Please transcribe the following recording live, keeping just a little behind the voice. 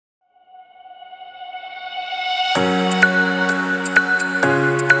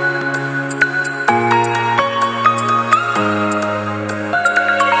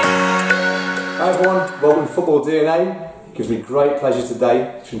Football DNA. It gives me great pleasure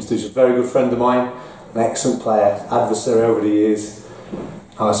today to introduce a very good friend of mine, an excellent player, adversary over the years.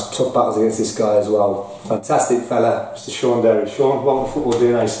 I was tough battles against this guy as well. Fantastic fella, Mr. Shaun Derry. Shaun, welcome to Football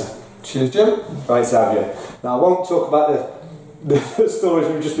DNA, sir. Cheers, Jim. Great to have you. Now, I won't talk about the stories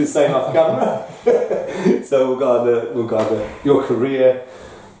we've just been saying off camera. So we'll go on your career.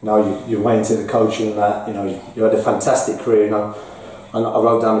 You know, you went into the coaching and that. You know, you had a fantastic career. You know, and I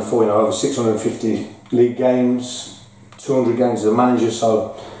wrote down before. You know, over 650 league games, 200 games as a manager.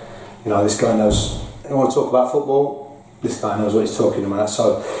 So, you know, this guy knows. You want to talk about football? This guy knows what he's talking about.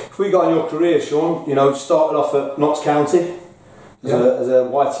 So, if we got on your career, Shaun, you know, started off at Notts County. As a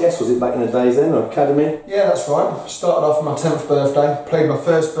YTS, was it back in the days then, or academy? Yeah, that's right. Started off on my 10th birthday. Played my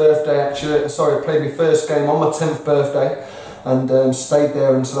first birthday actually. Sorry, played my first game on my 10th birthday, and stayed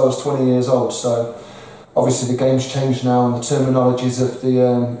there until I was 20 years old. So obviously the game's changed now, and the terminologies of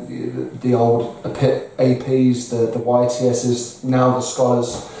the old APs, the YTSs, now the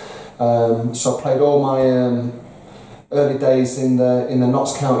scholars. So I played all my early days in the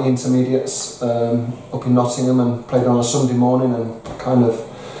Notts County Intermediates up in Nottingham, and played on a Sunday morning, and kind of,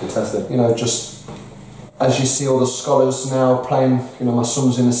 fantastic. You know, just as you see all the scholars now playing, you know, my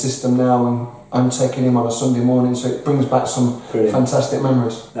son's in the system now, and I'm taking him on a Sunday morning, so it brings back some fantastic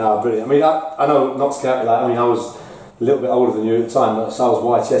memories. No, brilliant. I mean, I know Notts County. Like, I mean, I was a little bit older than you at the time, but so I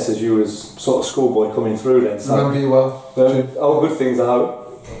was YTS as you was sort of schoolboy coming through then. So remember you well. All good things, I hope.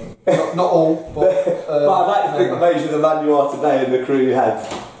 Not all, but but I'd like to think that made you the man you are today and the career you had.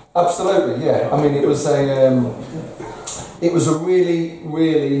 Absolutely, yeah. I mean, it was a really,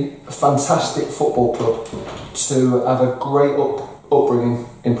 really fantastic football club to have a great upbringing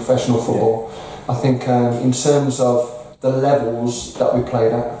in professional football. Yeah. I think in terms of the levels that we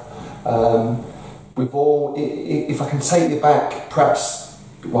played at, we've all, if I can take you back, perhaps,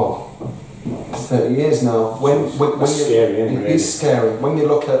 well, 30 years now. It's scary. When you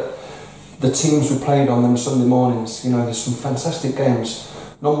look at the teams we played on them Sunday mornings, you know, there's some fantastic games.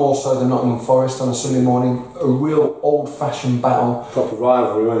 None more so than Nottingham Forest on a Sunday morning. A real old-fashioned battle. Proper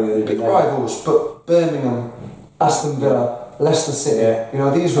rivalry, weren't they? Big rivals, but Birmingham, Aston Villa, Leicester City. You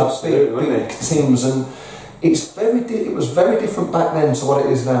know, these were big teams, and it was very different back then to what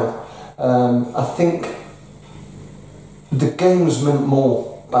it is now. I think the games meant more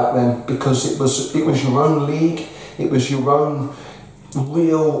back then, because it was your own league, it was your own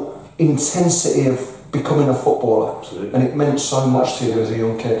real intensity of becoming a footballer. Absolutely. And it meant so much to you as a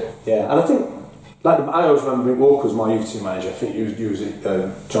young kid. Yeah, and I think, like, I always remember Mick Walker was my youth team manager. I think he was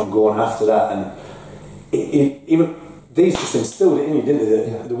John Gorn after that, and even these just instilled it in you, didn't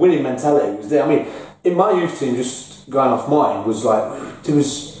they? The winning mentality was there. I mean, in my youth team, just going off mine, was like, there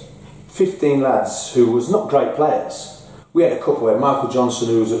was 15 lads who was not great players. We had a couple. We had Michael Johnson,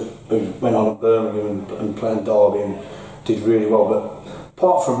 who went on at Birmingham and played Derby and did really well. But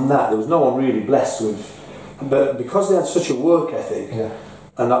apart from that, there was no one really blessed with. But because they had such a work ethic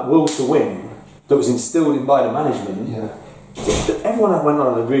and that will to win that was instilled in by the management, everyone went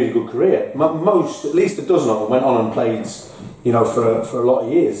on a really good career. Most, at least a dozen of them, went on and played, you know, for a lot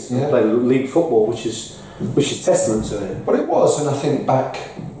of years. Played league football, which is testament to it. But it was, and I think back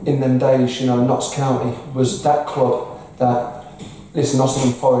in them days, you know, Notts County was that club that, listen,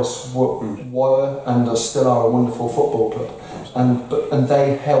 Nottingham Forest were and still are a wonderful football club, and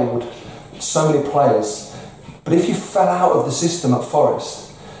they held so many players. But if you fell out of the system at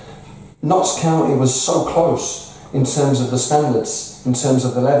Forest, Notts County was so close in terms of the standards, in terms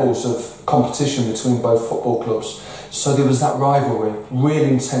of the levels of competition between both football clubs. So there was that rivalry, really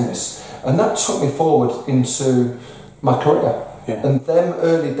intense, and that took me forward into my career. And them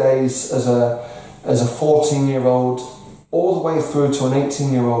early days as a 14-year-old, all the way through to an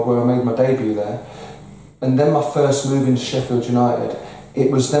 18-year-old where I made my debut there, and then my first move into Sheffield United,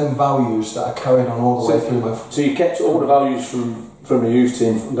 it was them values that I carried on all the way through my... So you kept all the values from the youth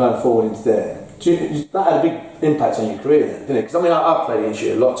team going forward into there. That had a big impact on your career then, didn't it? Because I mean, I played against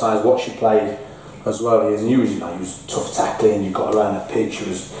you a lot of times, watched you play as well, and you was tough tackling, you got around the pitch, you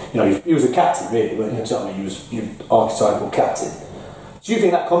was a captain really, weren't you? I mean, you was archetypal captain. Do you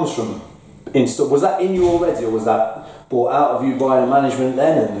think that comes from... Was that in you already, or was that brought out of you by the management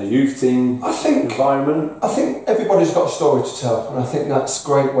then and the youth team environment? I think everybody's got a story to tell, and I think that's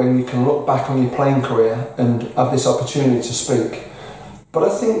great when you can look back on your playing career and have this opportunity to speak. But I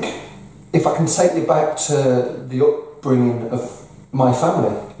think if I can take you back to the upbringing of my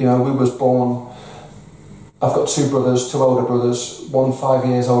family, you know, we was born... I've got two older brothers, one 5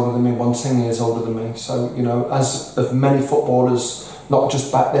 years older than me, one 10 years older than me. So, you know, as of many footballers, not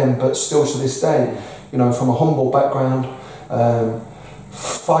just back then, but still to this day, you know, from a humble background,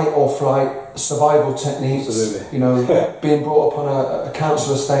 fight or flight, survival techniques. Absolutely. You know, being brought up on a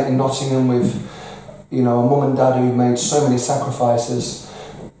council estate in Nottingham with, you know, a mum and dad who made so many sacrifices.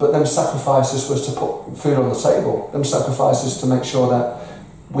 But them sacrifices was to put food on the table. Them sacrifices to make sure that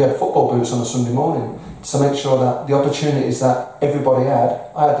we had football boots on a Sunday morning. To make sure that the opportunities that everybody had,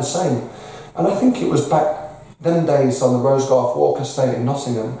 I had the same. And I think it was back them days on the Rosegarth Walk estate in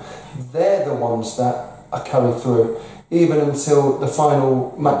Nottingham, they're the ones that I carry through, even until the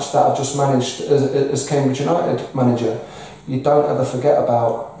final match that I've just managed as Cambridge United manager. You don't ever forget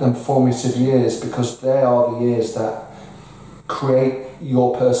about them formative years, because they are the years that create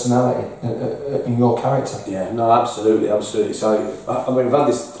your personality and your character. Yeah, no, absolutely. So, I mean, I've had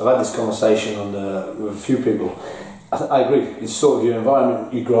this conversation with a few people. I agree. It's sort of your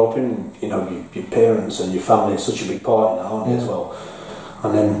environment you grow up in. You know, your parents and your family is such a big part in that, aren't they, as well?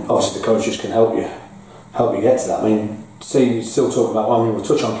 And then obviously the coaches can help you get to that. I mean, say you still talk about. Well, we'll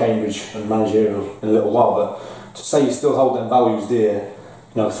touch on Cambridge and managerial in a little while, but to say you still hold them values dear,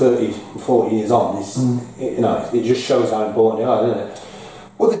 you know, 30, 40 years on, is you know, it just shows how important they are, doesn't it?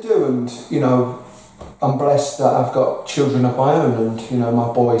 Well, they do, and you know, I'm blessed that I've got children of my own, and you know,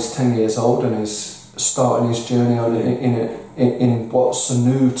 my boy's 10 years old and is starting his journey on in what's a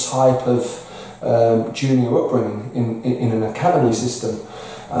new type of junior upbringing in an academy system,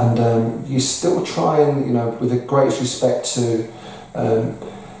 and you still try and, you know, with the greatest respect to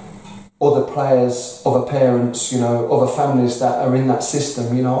other players, other parents, you know, other families that are in that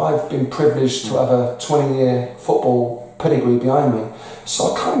system. You know, I've been privileged to have a 20-year football pedigree behind me,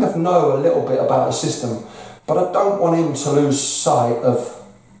 so I kind of know a little bit about the system, but I don't want him to lose sight of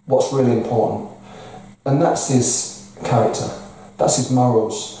what's really important, and that's his character, that's his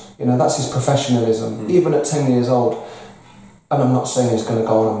morals, you know, that's his professionalism, even at 10 years old. And I'm not saying he's going to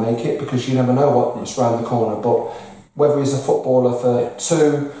go on and make it, because you never know what's around the corner, but whether he's a footballer for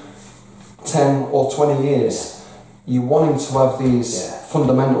 2, 10 or 20 years, you want him to have these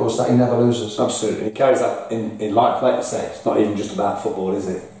fundamentals that he never loses. Absolutely. He carries that in life, like you say. It's not even just about football, is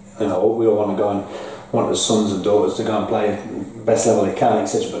it? You know, we all want to go and want the sons and daughters to go and play best level they can,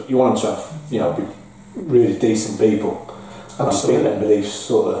 etc. But you want them to have, you know, be really decent people. Absolutely. And I think their beliefs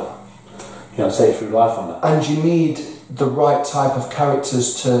sort of, you know, take through life on that. And you need the right type of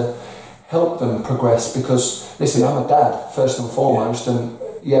characters to help them progress, because listen, I'm a dad first and foremost, and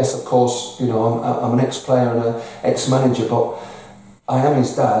yes, of course, you know, I'm an ex-player and an ex-manager, but I am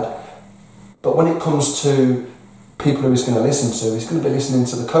his dad. But when it comes to people who he's going to listen to, he's going to be listening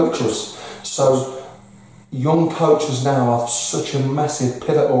to the coaches. So young coaches now have such a massive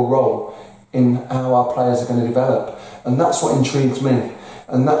pivotal role in how our players are going to develop, and that's what intrigues me,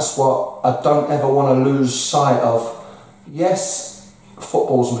 and that's what I don't ever want to lose sight of. Yes,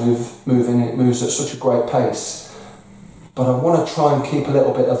 football's moving, it moves at such a great pace, but I want to try and keep a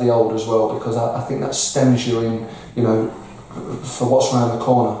little bit of the old as well, because I think that stems you in, you know, for what's around the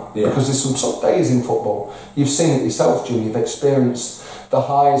corner. Yeah. Because there's some tough days in football. You've seen it yourself, Jim. You've experienced the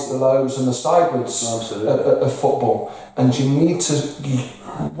highs, the lows, and the sideways of football. And you need to.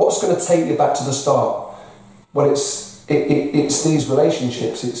 What's going to take you back to the start? Well, it's these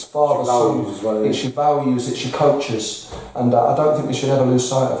relationships. It's father, son. Well, it's your values. It's your coaches. And I don't think we should ever lose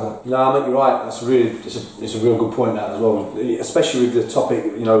sight of that. No, I think you're right. That's it's a real good point, that as well. Especially with the topic,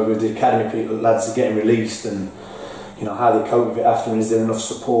 you know, with the academy people, lads are getting released, and you know how they cope with it after, and is there enough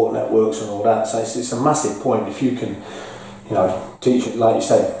support networks and all that. So it's a massive point if you can, you know, teach it, like you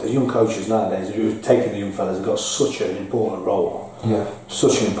say, the young coaches nowadays who are taking the young fellas have got such an important role. Yeah,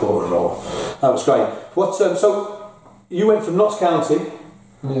 such an important role. That was great. What? So you went from Notts County.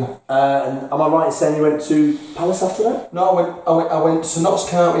 Yeah. And am I right in saying you went to Palace after that? No, I went to Notts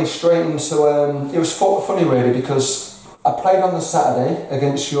County straight into. It was funny really, because I played on the Saturday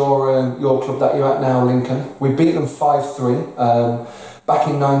against your club that you're at now, Lincoln. We beat them 5-3 back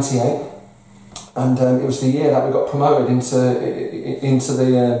in '98, and it was the year that we got promoted into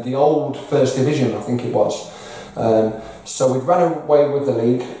the old First Division, I think it was. So we ran away with the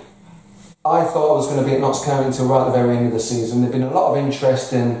league. I thought I was going to be at Notts County until right at the very end of the season. There'd been a lot of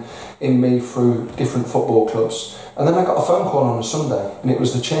interest in me through different football clubs, and then I got a phone call on a Sunday, and it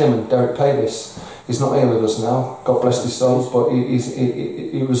was the chairman, Derek Pavis. He's not here with us now, God bless his soul, but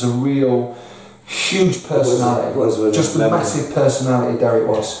he was a real huge personality, just a massive personality, Derek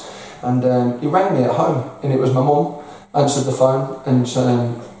was. And he rang me at home, and it was my mum, answered the phone, and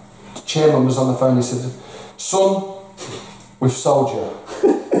the chairman was on the phone. He said, "Son, we've sold you."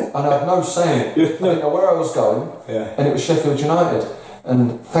 And I had no saying. I didn't know where I was going, and it was Sheffield United.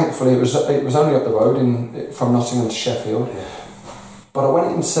 And thankfully, it was only up the road from Nottingham to Sheffield. Yeah. But I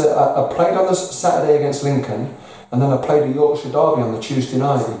went into. I played on the Saturday against Lincoln, and then I played a Yorkshire derby on the Tuesday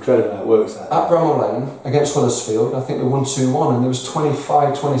night. It's incredible how it works out. At Bramall Lane against Huddersfield. I think we won 2-1, and there was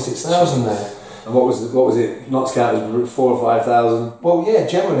 26,000 there. And what was it? Notts County was 4,000 or 5,000. Well, yeah,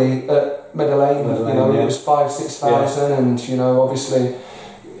 generally at Meadow Lane, it was 5,000-6,000, and obviously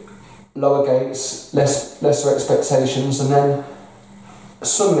lower gates, lesser expectations, and then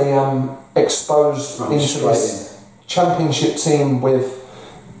suddenly I'm exposed into this championship team with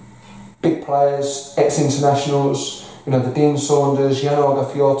big players, ex-internationals, the Dean Saunders, Jan Olga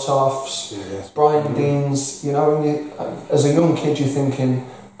Fjortoffs, Brian Deans, and as a young kid you're thinking,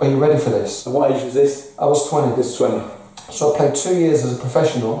 are you ready for this? And what age was this? I was 20. This is 20. So I played 2 years as a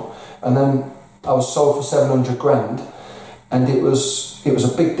professional, and then I was sold for 700 grand, and it was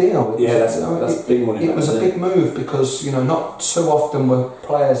a big deal. That's big money. It was a big move because not too often were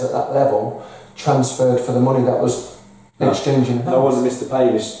players at that level transferred for the money that was exchanging hands. No wonder Mr.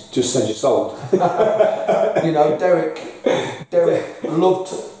 Page just said you sold. Derek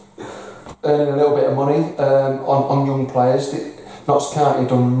loved earning a little bit of money on young players. Notts County had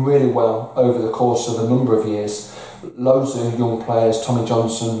done really well over the course of a number of years. Loads of young players, Tommy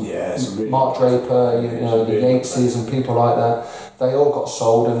Johnson, Mark Draper, the Yateses and people like that. They all got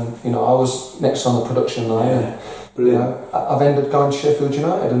sold, and I was next on the production line. Yeah. Brilliant. I've ended up going to Sheffield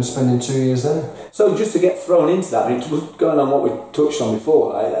United and spending 2 years there. So just to get thrown into that, going on what we touched on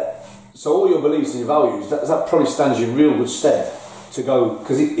before, so all your beliefs and your values, that probably stands you in real good stead to go,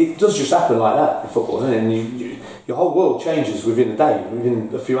 because it does just happen like that in football, doesn't it? And your whole world changes within a day, within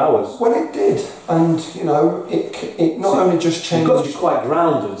a few hours. Well, it did, and it not only just changed. You've got to be quite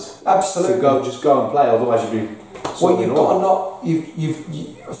grounded. Absolutely. To go and play, otherwise you'd be. Well, you've got to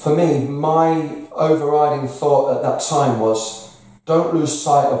not. For me, my overriding thought at that time was, don't lose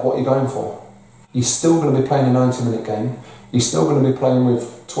sight of what you're going for. You're still going to be playing a 90-minute game. You're still going to be playing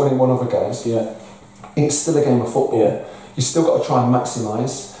with 21 other guys. Yeah. It's still a game of football. Yeah. You still got to try and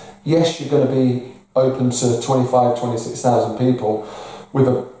maximise. Yes, you're going to be open to 26,000 people with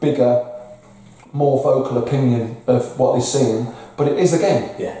a bigger, more vocal opinion of what they're seeing, but it is a game.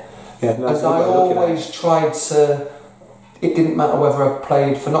 Yeah. And I always tried to. It didn't matter whether I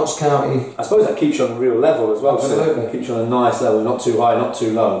played for Notts County. I suppose that keeps you on a real level as well. Absolutely. It keeps you on a nice level, not too high, not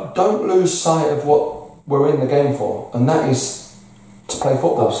too low. Don't lose sight of what we're in the game for, and that is to play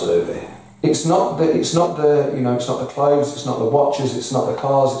football. Absolutely. It's not the clothes, it's not the watches, it's not the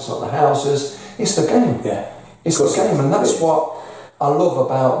cars, it's not the houses. It's the game. Yeah. It's the game, and that's what I love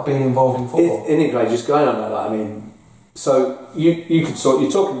about being involved in football. Isn't it great? Just going on that. So you're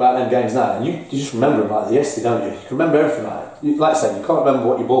talking about them games now, and you just remember them like yesterday, don't you? You can remember everything like I say, you can't remember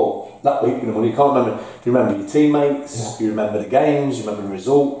what you bought that week. You can't remember. You remember your teammates. Yeah. You remember the games. You remember the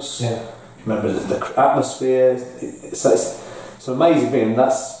results. Yeah. You remember the atmosphere. It's an amazing thing, and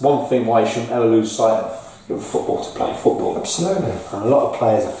that's one thing why you shouldn't ever lose sight of football to play football. Absolutely. And a lot of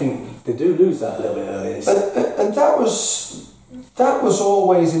players, I think, they do lose that a little bit early. And that was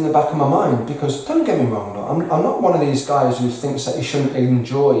always in the back of my mind, because don't get me wrong, I'm not one of these guys who thinks that you shouldn't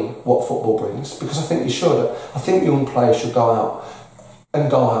enjoy what football brings, because I think you should. I think young players should go out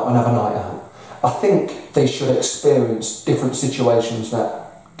and have a night out. I think they should experience different situations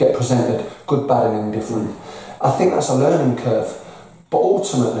that get presented, good, bad and indifferent. I think that's a learning curve, but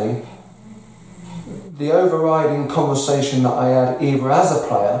ultimately the overriding conversation that I had either as a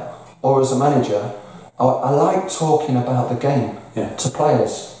player or as a manager, I like talking about the game to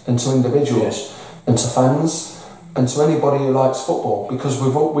players and to individuals and to fans and to anybody who likes football, because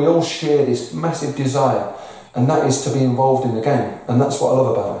we all share this massive desire, and that is to be involved in the game, and that's what I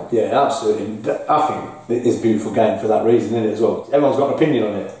love about it. Yeah, absolutely. I think it's a beautiful game for that reason, isn't it, as well? Everyone's got an opinion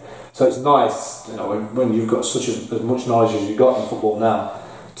on it, so it's nice, when you've got as much knowledge as you've got in football now,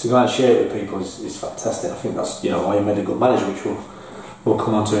 to go and share it with people is fantastic. I think that's why you made a good manager, which we'll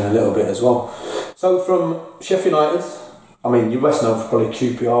come on to in a little bit as well. So from Sheffield United, you're best known for probably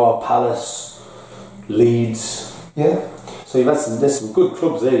QPR, Palace, Leeds. Yeah. So there's some good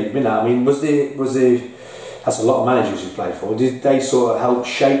clubs there you've been at. That's a lot of managers you've played for. Did they sort of help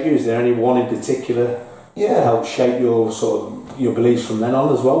shape you? Is there any one in particular that helped shape your beliefs from then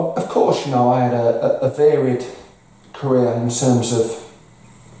on as well? Of course, I had a varied career in terms of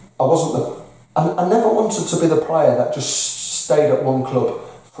I never wanted to be the player that just stayed at one club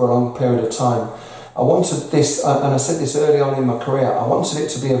for a long period of time. I wanted this, and I said this early on in my career, I wanted it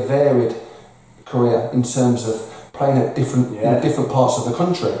to be a varied career in terms of playing at in different parts of the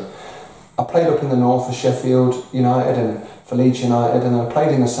country. I played up in the north for Sheffield United and for Leeds United, and I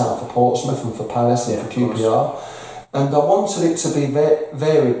played in the south for Portsmouth and for Palace and for QPR. And I wanted it to be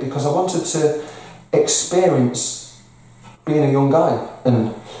varied because I wanted to experience being a young guy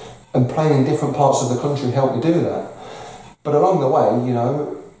and and playing in different parts of the country helped me do that. But along the way, we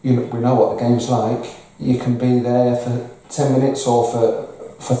know what the game's like. You can be there for 10 minutes or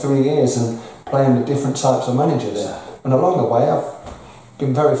for 3 years and playing with different types of managers. Yeah. And along the way, I've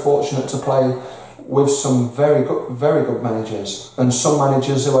been very fortunate to play with some very good managers, and some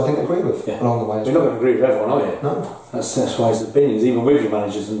managers who I didn't agree with along the way. You're not going to agree with everyone, are you? No. That's why it's opinions, even with your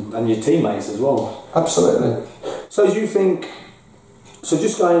managers and your teammates as well. Absolutely. So do you think, so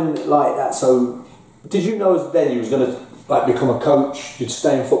just going like that, so did you know then you was going to become a coach, you'd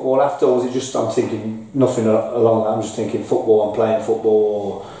stay in football after, or was it just, I'm thinking nothing along that, I'm just thinking football, I'm playing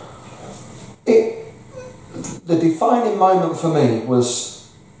football? The defining moment for me was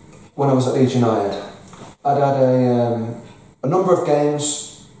when I was at Leeds United. I'd had a number of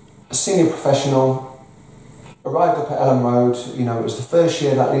games, a senior professional, arrived up at Ellen Road. It was the first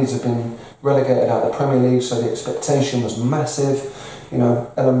year that Leeds had been relegated out of the Premier League, so the expectation was massive.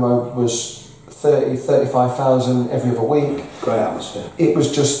 Ellen Road was 35,000 every other week. Great atmosphere. It was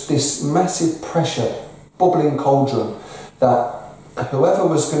just this massive pressure, bubbling cauldron, that whoever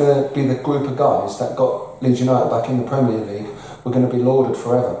was going to be the group of guys that got Leeds United back in the Premier League were going to be lauded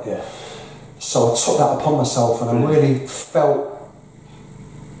forever. Yeah. So I took that upon myself, and I really felt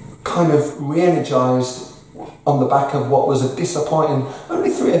kind of re-energised on the back of what was a disappointing only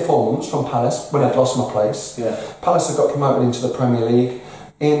 3 or 4 months from Palace when I'd lost my place. Yeah. Palace had got promoted into the Premier League.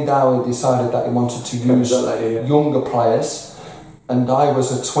 Ian Dowie decided that he wanted to use younger players, and I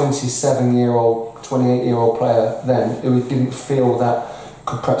was a 27-year-old, 28-year-old player then who didn't feel that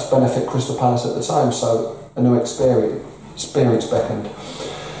could perhaps benefit Crystal Palace at the time, so a new experience beckoned.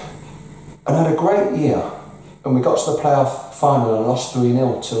 And I had a great year, and we got to the playoff final and lost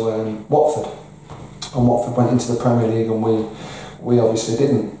 3-0 to Watford, and Watford went into the Premier League and we obviously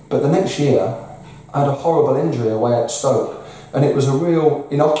didn't. But the next year I had a horrible injury away at Stoke, and it was a real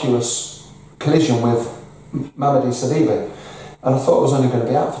innocuous collision with Mamadi Sadibi, and I thought I was only going to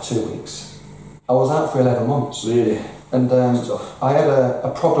be out for 2 weeks. I was out for 11 months. Really? And I had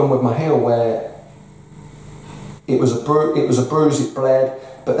a problem with my heel where it was a bruise, it bled,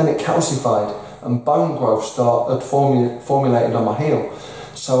 but then it calcified and bone growth started formulated on my heel.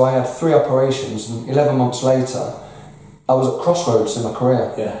 So I had 3 operations, and 11 months later I was at crossroads in my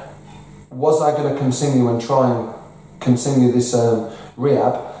career. Yeah. Was I going to continue and try and continue this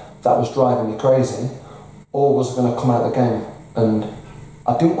rehab that was driving me crazy, or was I going to come out of the game? And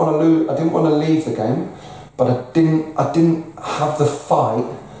I didn't want to lose. I didn't want to leave the game, but I didn't have the fight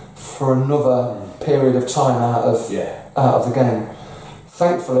for another period of time out of the game.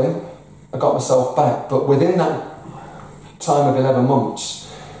 Thankfully, I got myself back, but within that time of 11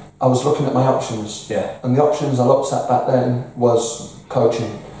 months, I was looking at my options. Yeah. And the options I looked at back then was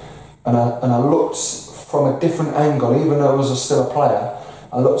coaching, and I looked from a different angle. Even though I was still a player,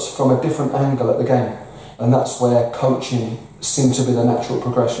 I looked from a different angle at the game, and that's where coaching seemed to be the natural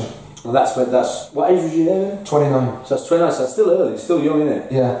progression. And that's what age was you there? 29. So that's 29. So that's still early, still young, isn't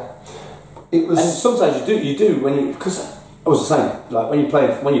it? Yeah. It was. And sometimes you do when you, because I was the same. Like when you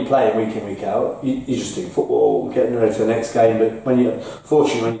play week in, week out, you just do football, getting ready for the next game. But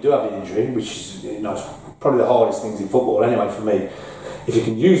fortunately, when you do have the injury, which is it's probably the hardest things in football anyway for me, if you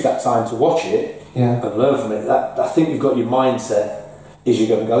can use that time to watch it and learn from it, that I think you've got your mindset is you're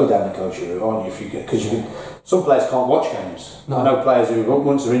going to go down the coaching route, aren't you? Because some players can't watch games. No. I know players who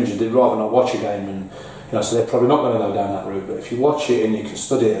once they're injured, they'd rather not watch a game, and so they're probably not going to go down that route. But if you watch it and you can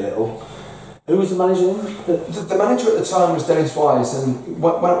study it a little. Who was the manager then? The manager at the time was Dennis Wise, and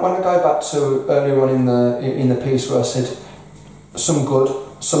when I go back to earlier on in the piece where I said some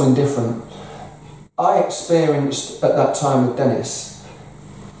good, some indifferent, I experienced at that time with Dennis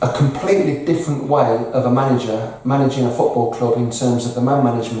a completely different way of a manager managing a football club in terms of the man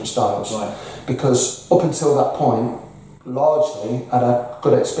management styles. Right. Because up until that point, largely I'd had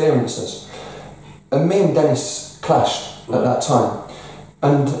good experiences, and me and Dennis clashed at that time,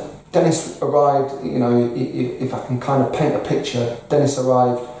 and Dennis arrived, if I can kind of paint a picture, Dennis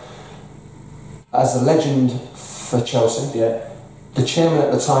arrived as a legend for Chelsea. Yeah. The chairman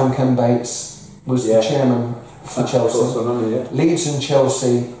at the time, Ken Bates, was the chairman for Chelsea. Of course, I remember, Leeds and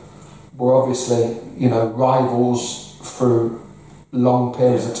Chelsea were obviously, rivals through long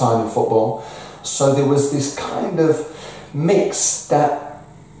periods of time in football. So there was this kind of mix that,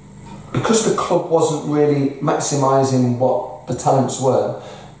 because the club wasn't really maximising what the talents were,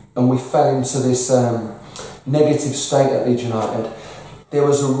 and we fell into this negative state at Leeds United, there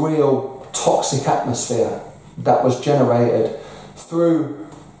was a real toxic atmosphere that was generated through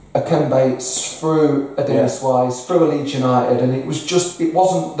a Ken Bates, through a Dennis Wise, through a Leeds United, and it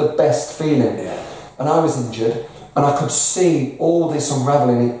wasn't the best feeling. Yeah. And I was injured, and I could see all this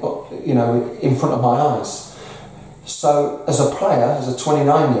unravelling, you know, in front of my eyes. So as a player, as a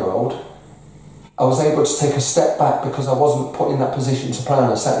 29-year-old, I was able to take a step back because I wasn't put in that position to play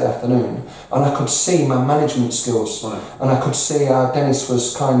on a Saturday afternoon, and I could see my management skills, right. and I could see how Dennis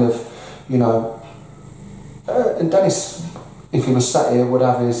was kind of, you know, and Dennis, if he was sat here, would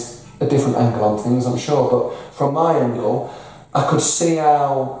have a different angle on things, I'm sure, but from my angle, I could see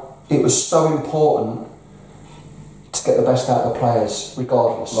how it was so important to get the best out of the players,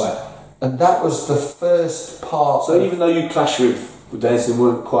 regardless. Right. And that was the first part. So even though you clashed with Dennis and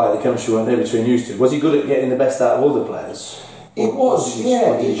weren't quite, the chemistry weren't there between you two, was he good at getting the best out of all the players? It was,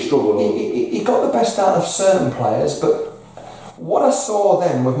 yeah. Did he struggle? He got the best out of certain players, but what I saw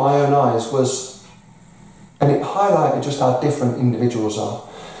then with my own eyes was, and it highlighted just how different individuals are.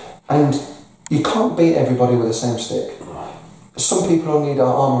 And you can't beat everybody with the same stick. Some people will need an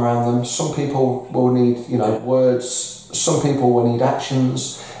arm around them, some people will need, you know, words, some people will need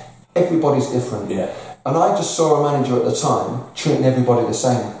actions. Everybody's different. Yeah. And I just saw a manager at the time treating everybody the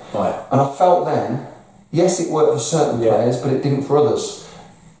same. Right. And I felt then, yes, it worked for certain players, but it didn't for others.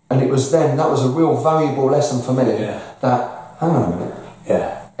 And it was then, that was a real valuable lesson for me, that, hang on a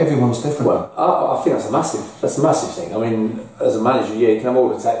minute, everyone's different. Well, I think that's a massive thing. I mean, as a manager, you can have all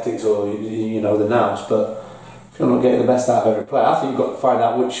the tactics or, you know, the nows, but if you're not getting the best out of every player, I think you've got to find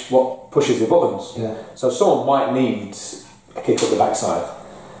out what pushes your buttons. Yeah. So someone might need a kick up the backside.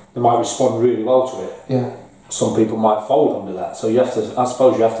 They might respond really well to it. Yeah. Some people might fold under that. So you have to, I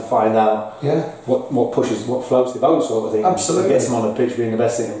suppose, you have to find out what pushes, what floats the boat, sort of thing. Absolutely. And gets them on the pitch being the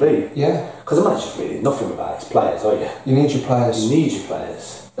best they can be. Yeah. Because the manager's really nothing about his players, are you? You need your players. You need your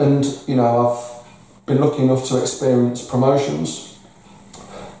players. And, you know, I've been lucky enough to experience promotions.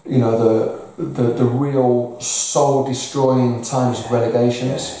 You know, the real soul-destroying times of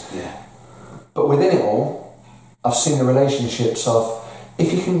relegations. Yeah. But within it all, I've seen the relationships of,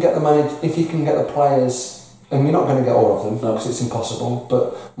 if you can get the players, and you're not going to get all of them because it's impossible,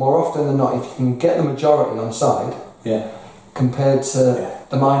 but more often than not, if you can get the majority on side, compared to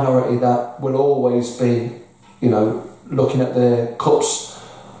the minority that will always be, you know, looking at their cups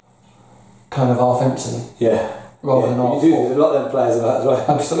kind of half empty, rather than half full. There's a lot of them players like that as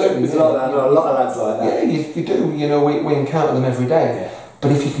well. Absolutely, there's a lot of lads like that. Yeah, you do. You know, we encounter them every day. Yeah.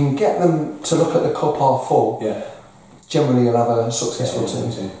 But if you can get them to look at the cup half full, generally you'll have a successful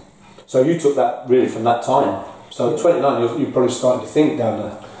team. So you took that really from that time. So at 29, you probably started to think down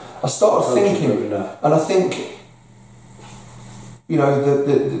there. I started thinking, and I think, you know,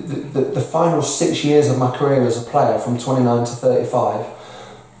 the final 6 years of my career as a player, from 29 to 35,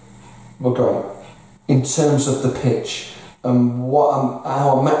 were great in terms of the pitch and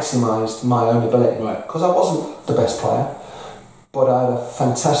how I maximised my own ability. Because I wasn't the best player, but I had a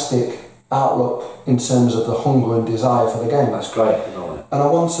fantastic outlook in terms of the hunger and desire for the game. That's great. And I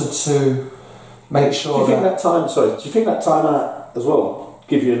wanted to make sure. Do you think that time out as well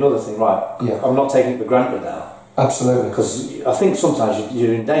give you another thing, right? Yeah. I'm not taking it for granted now. Absolutely. Because I think sometimes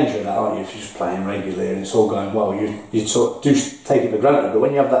you're in danger of that, aren't you? If you're just playing regularly and it's all going well, you sort of do take it for granted. But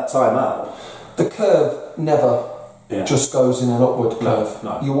when you have that time out, the curve never just goes in an upward curve.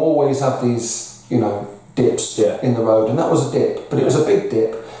 No. You always have these, you know, dips in the road, and that was a dip, but it was a big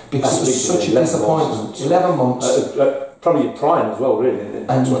dip because it was such a disappointment. 11 months. Probably your prime as well, really, in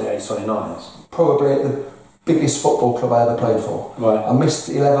 28, 29. Probably at the biggest football club I ever played for. Right. I missed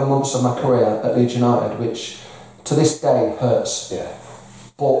 11 months of my career at Leeds United, which to this day hurts. Yeah.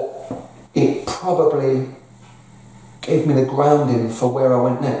 But it probably gave me the grounding for where I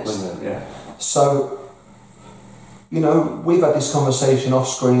went next. So, you know, we've had this conversation off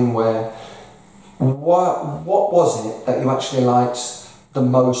screen where what was it that you actually liked the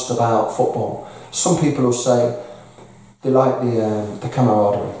most about football? Some people will say they like the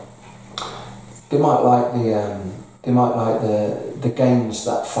camaraderie. They might like the games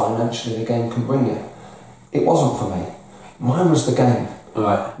that financially the game can bring you. It wasn't for me. Mine was the game.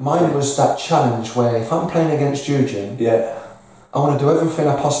 Right. Mine was that challenge where if I'm playing against you, Jim, I want to do everything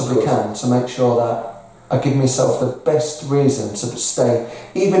I possibly can to make sure that I give myself the best reason to stay,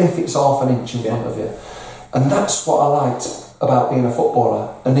 even if it's half an inch in front of you. And that's what I liked about being a footballer.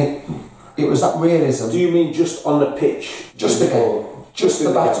 And it was that realism. Do you mean just on the pitch? Just the game. Just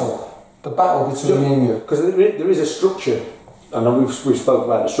the battle. Game. The battle between me and you. Because there is a structure. And we've spoken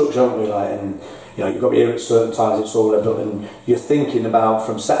about the structure, haven't we? Like, and you know, you've got to be here at certain times, it's all leveled up, and you're thinking about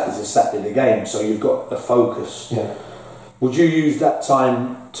from Saturday to Saturday the game, so you've got a focus. Yeah. Would you use that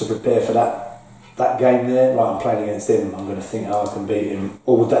time to prepare for that game there? Right, I'm playing against him, I'm going to think how I can beat him.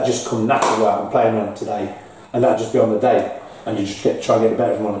 Or would that just come naturally, right, I'm playing on today, and that just be on the day, and you just try and get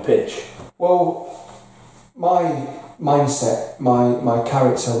better from on the pitch? Well, my mindset, my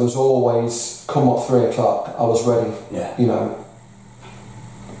character was always come at 3 o'clock, I was ready. Yeah. You know,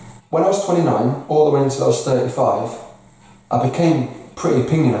 when I was 29, all the way until I was 35, I became pretty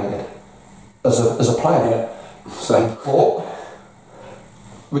opinionated as a player. Yeah. Same. But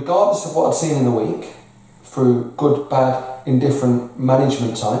regardless of what I'd seen in the week, through good, bad, indifferent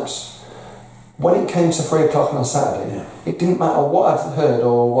management types, when it came to 3 o'clock on a Saturday, yeah. it didn't matter what I'd heard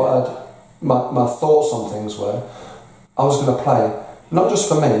or what my thoughts on things were. I was going to play, not just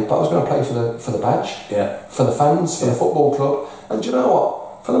for me, but I was going to play for the badge, yeah. for the fans, for the football club, and do you know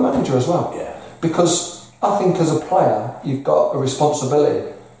what? For the manager as well. Yeah. Because I think as a player, you've got a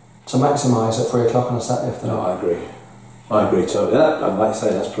responsibility to maximise at 3 o'clock on a Saturday afternoon. No, I agree totally. And like I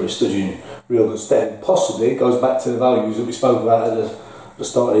say, that's probably stood you in real good stead. Possibly it goes back to the values that we spoke about at the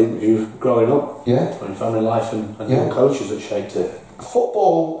start of the interview, growing up. Yeah. When family life and your coaches that shaped it.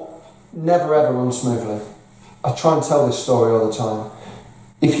 Football never ever runs smoothly. I try and tell this story all the time.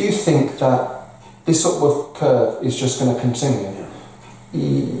 If you think that this upward curve is just going to continue,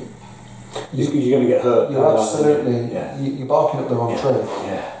 you're going to get hurt. You're absolutely, you're barking up the wrong tree.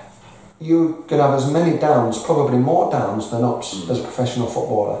 Yeah. You're going to have as many downs, probably more downs than ups as a professional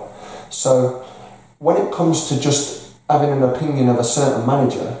footballer. So when it comes to just having an opinion of a certain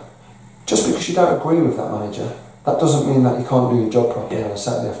manager, just because you don't agree with that manager, that doesn't mean that you can't do your job properly on a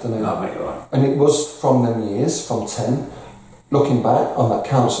Saturday afternoon. No, mate, you're right. And it was from them years, from 10, looking back on that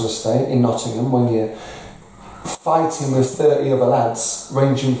council estate in Nottingham when you're fighting with 30 other lads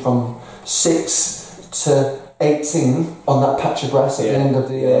ranging from 6 to 18 on that patch of grass at the end of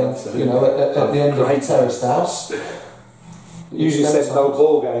the at the end of the terraced house. Usually said no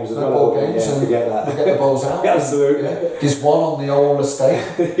ball games as well. Ball games, and forget that. We get the balls out. Absolutely. There's one on the old estate.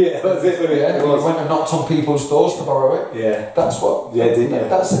 Yeah, that's it. Wasn't it? We went and knocked on people's doors to borrow it. Yeah. That's what. Yeah, didn't you?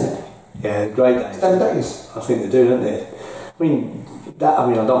 That's it. Yeah, great days. 10 days. I think they do, don't they? I mean,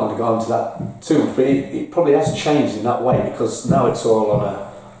 I don't want to go into that too much, but it probably has changed in that way because now it's all on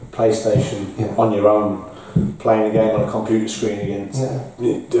a PlayStation on your own, playing a game on a computer screen against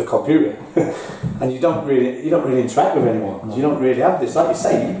a computer, and you don't really interact with anyone. No. You don't really have this, like you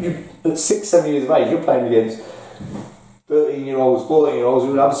say. You at 6-7 years of age, you're playing against 13-year-olds, 14-year-olds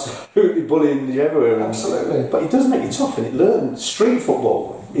who are absolutely bullying you everywhere. Absolutely, but it does make you tough, and it learns. Street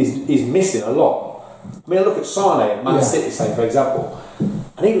football is missing a lot. I mean, I look at Sane at Man City, say for example,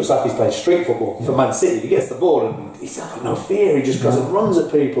 and he looks like he's playing street football for Man City. He gets the ball and he's got no fear. He just goes and runs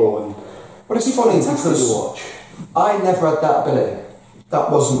at people. And well, it's funny because I never had that ability.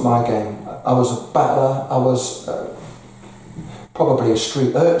 That wasn't my game. I was a battler. I was probably a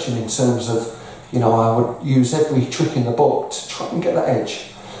street urchin in terms of, I would use every trick in the book to try and get that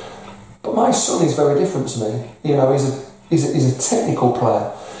edge. But my son is very different to me. He's a technical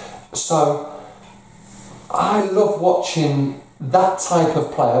player. So I love watching that type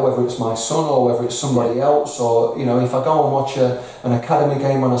of player, whether it's my son or whether it's somebody else, or if I go and watch an academy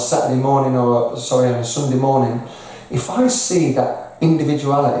game on a Saturday morning on a Sunday morning, if I see that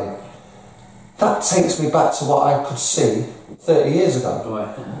individuality, that takes me back to what I could see 30 years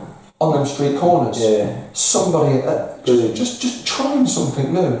ago on them street corners. Yeah. Somebody just trying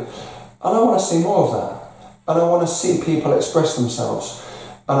something new, and I want to see more of that, and I want to see people express themselves,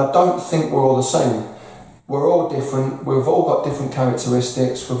 and I don't think we're all the same. We're all different, we've all got different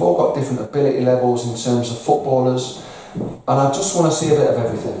characteristics, we've all got different ability levels in terms of footballers, and I just want to see a bit of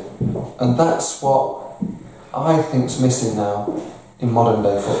everything. And that's what I think's missing now in modern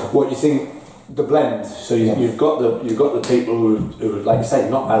day football. What you think, the blend, so you've got the people who are, like you say,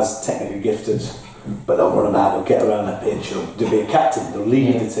 not as technically gifted, but they'll run about, they'll get around the pitch, or they'll be a captain, they'll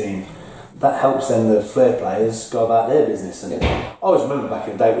lead the team. That helps then the flair players go about their business. And I always remember back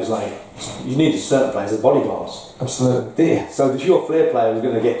in the day, it was like, you needed certain players as bodyguards. Absolutely. So if your flair player was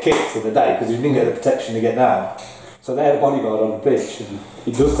going to get kicked in the day because you didn't get the protection you get now, so they had a bodyguard on the pitch, and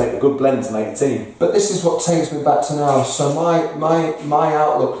it does take a good blend to make a team. But this is what takes me back to now. So my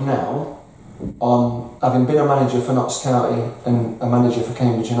outlook now on having been a manager for Notts County and a manager for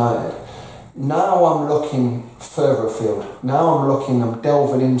Cambridge United, now I'm looking further afield. Now I'm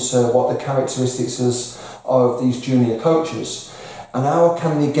delving into what the characteristics is of these junior coaches, and how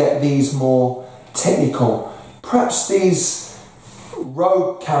can they get these more technical, perhaps these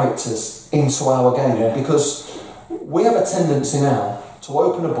rogue characters into our game, because we have a tendency now to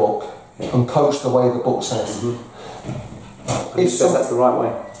open a book and coach the way the book says. Says that's the right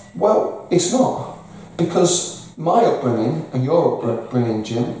way. Well, it's not, because my upbringing and your upbringing,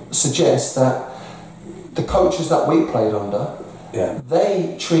 Jim, suggests that the coaches that we played under,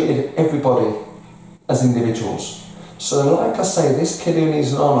 they treated everybody as individuals. So like I say, this kid who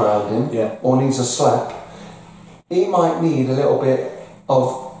needs an arm around him or needs a slap, he might need a little bit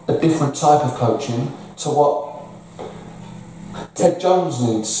of a different type of coaching to what Ted Jones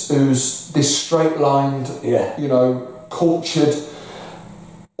needs, who's this straight-lined, cultured,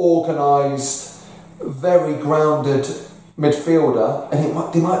 organised, very grounded midfielder, and there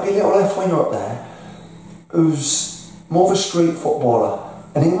might be a little left winger up there who's more of a street footballer,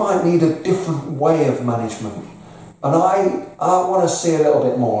 and he might need a different way of management. And I want to see a little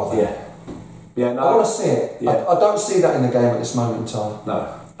bit more of that. Yeah, no, I want to see it. Yeah. I don't see that in the game at this moment in time.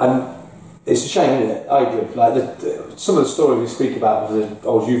 No, and it's a shame, isn't it? I agree. Like some of the stories we speak about with the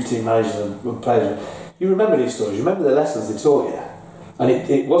old youth team managers and players, you remember these stories. You remember the lessons they taught you, and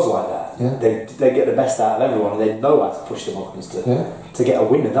it was like that. Yeah. They get the best out of everyone, and they know how to push the buttons to get a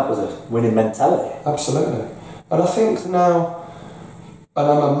win, and that was a winning mentality. Absolutely, and I think now, and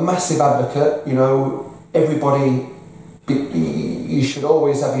I'm a massive advocate. Everybody. You should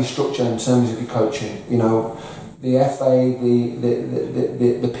always have your structure in terms of your coaching. The FA,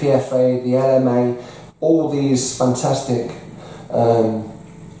 the PFA, the LMA, all these fantastic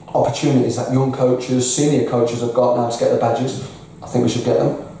opportunities that young coaches, senior coaches have got now to get the badges. I think we should get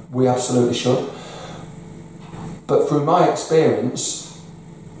them. We absolutely should. But through my experience,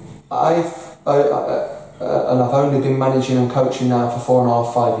 I've only been managing and coaching now for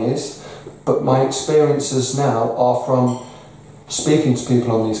 4.5, 5 years. But my experiences now are from speaking to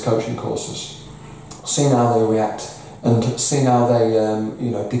people on these coaching courses, seeing how they react, and seeing how they,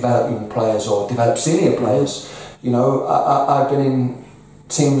 develop young players or develop senior players. I've been in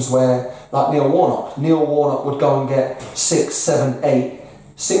teams where, like Neil Warnock would go and get 6, 7, 8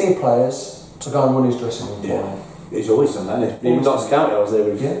 senior players to go and run his dressing room. Yeah, he's always done that. Even Notts County, I was there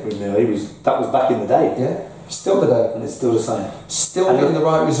with Neil. That was back in the day. Yeah. Still today. And it's still the same. Still getting the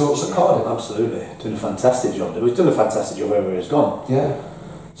right results at Cardiff. Absolutely. Doing a fantastic job. He's done a fantastic job wherever he's gone. Yeah.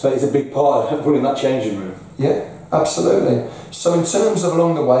 So it's a big part of running that changing room. Yeah, absolutely. So in terms of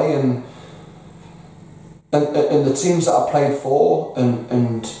along the way and the teams that I played for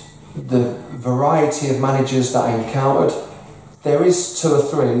and the variety of managers that I encountered, there is 2 or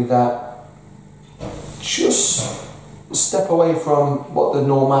 3 that just step away from what the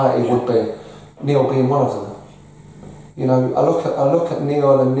normality would be. Neil being one of them. I look at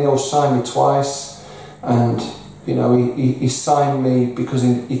Neil, and Neil signed me twice, and he signed me because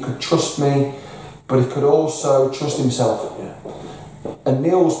he could trust me, but he could also trust himself. Yeah. And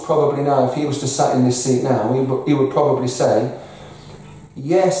Neil's probably now, if he was to sat in this seat now, he would probably say,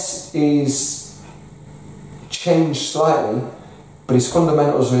 yes, he's changed slightly, but his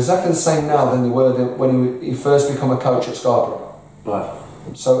fundamentals are exactly the same now than they were when he first became a coach at Scarborough. Right.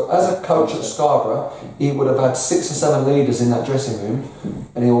 So as a coach at Scarborough, he would have had 6 or 7 leaders in that dressing room,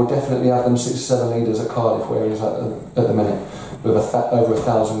 and he will definitely have them 6 or 7 leaders at Cardiff, where he's at the minute, with over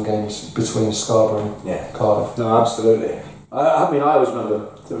 1,000 games between Scarborough and Cardiff. No, absolutely. I always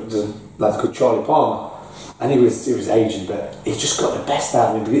remember there was a lad called Charlie Palmer, and he was aging, but he just got the best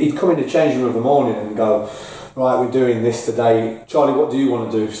out of him. He'd come in the changing room in the morning and go, right, we're doing this today. Charlie, what do you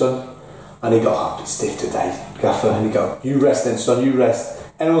want to do, son? And he'd go, a bit stiff today, Gaffer. And he'd go, you rest then, son, you rest.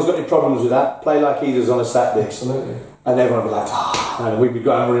 Anyone's got any problems with that? Play like he does on a Saturday. Absolutely. And everyone would be like, and we'd be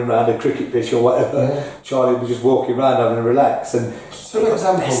going running around a cricket pitch or whatever. Yeah. Charlie would be just walking around having a relax. And 2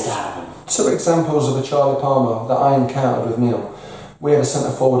 examples of a Charlie Palmer that I encountered with Neil. We had a centre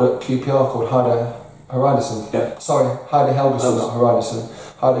forward at QPR called Heide Helgeson. Yeah. Sorry, Heide Helgeson, not Hridison.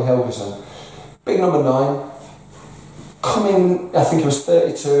 Heide Helgeson. Big number 9. Coming, I think he was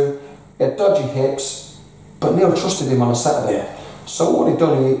 32. He had dodgy hips, but Neil trusted him on a Saturday. Yeah. So what he'd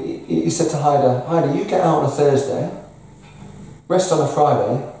done, he said to Heide, you get out on a Thursday, rest on a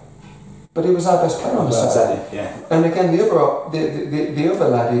Friday, but he was our best player on a Saturday. Yeah. And again, the other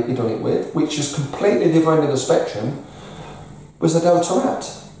lad he'd done it with, which is completely the other end of the spectrum, was Adel Taarabt.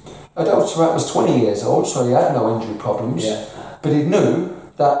 Adel Taarabt was 20 years old, so he had no injury problems, but he knew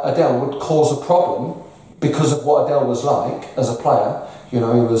that Adel would cause a problem because of what Adel was like as a player. He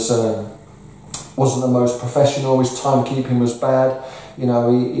was... wasn't the most professional, his timekeeping was bad,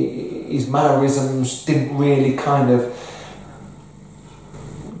 his mannerisms didn't really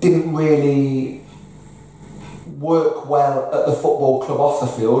work well at the football club off the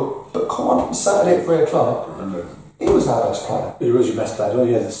field, but come on, Saturday at 3 o'clock, he was our best player. He was your best player, well,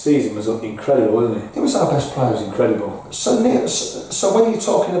 the season was incredible, wasn't it? He was our best player. It was incredible. So when you're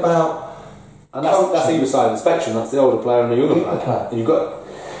talking about... And that's either side of the spectrum, that's the older player and the younger player. And you've got...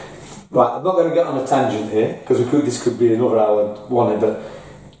 Right, I'm not going to get on a tangent here because this could be another hour one. But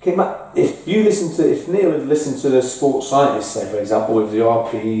if Neil had listened to the sports scientists, say for example, with the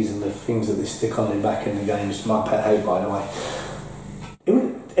RPEs and the things that they stick on the back in the games, my pet hate by the way,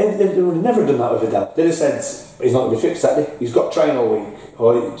 they would have never done that with Adele. They'd have said, he's not going to be fit Saturday, he's got to train all week.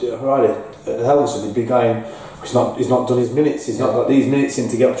 Or Friday at Helmsley, he'd be going, he's not done his minutes, he's not got these minutes in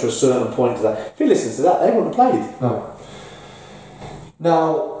to get up to a certain point to that. If he listens to that, they wouldn't have played. No.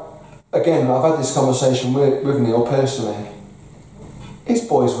 Now, again, I've had this conversation with Neil personally. His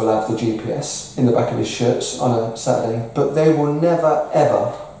boys will have the GPS in the back of his shirts on a Saturday, but they will never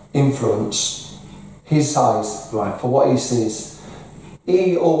ever influence his eyes for what he sees.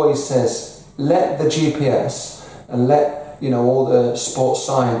 He always says, let the GPS and let all the sports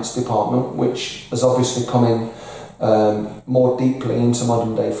science department, which has obviously come in more deeply into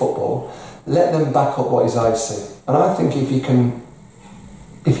modern day football, let them back up what his eyes see. And I think if you can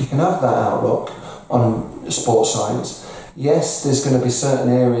have that outlook on sports science, yes, there's going to be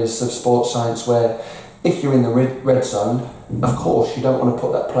certain areas of sports science where if you're in the red zone, of course you don't want to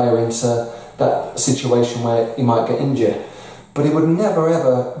put that player into that situation where he might get injured. But he would never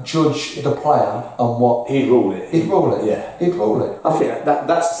ever judge the player on what... He'd rule it. He'd rule it. Yeah. He'd rule it. I think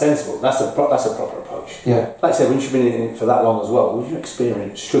that's sensible. That's a proper approach. Yeah. Like I said, when you've been in it for that long as well, your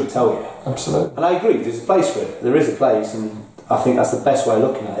experience should tell you. Absolutely. And I agree, there's a place for it. There is a place, and I think that's the best way of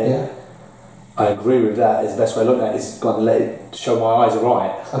looking at it. Yeah. I agree with that. It's the best way of looking at it is got to let it show my eyes are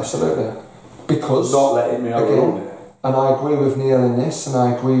right. Absolutely. Because... Not letting me overrule it. And I agree with Neil in this, and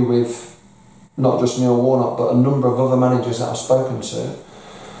I agree with not just Neil Warnock, but a number of other managers that I've spoken to.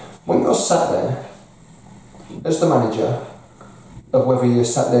 When you're sat there as the manager of whether you're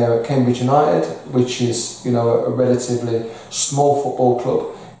sat there at Cambridge United, which is a relatively small football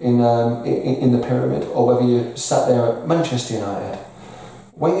club in the pyramid, or whether you sat there at Manchester United,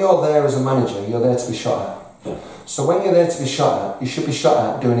 when you're there as a manager, you're there to be shot at. Yeah. So when you're there to be shot at, you should be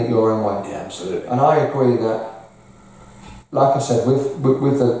shot at doing it your own way. Yeah, absolutely. And I agree that, like I said, with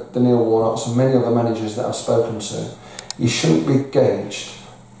the Neil Warnocks and many other managers that I've spoken to, you shouldn't be gauged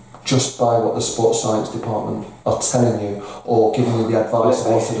just by what the sports science department are telling you or giving you the advice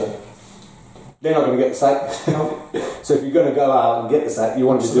on what to do. They're not going to get the sack. No. So if you're going to go out and get the sack, you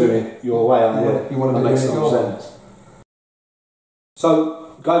want to be doing it your way, aren't you? You want to be doing it your way.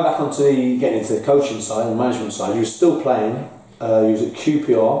 So going back onto getting into the coaching side and the management side, you were still playing. You was at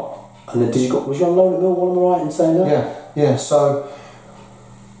QPR, and then was you on loan at Millwall? Am I right in saying that? Yeah. So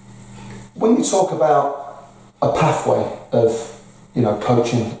when you talk about a pathway of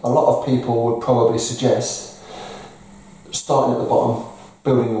coaching, a lot of people would probably suggest starting at the bottom,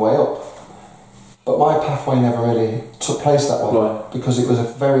 building your way up. But my pathway never really took place that way, because it was a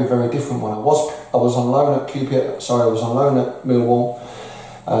very, very different one. I was on loan at QPR. Sorry, I was on loan at Millwall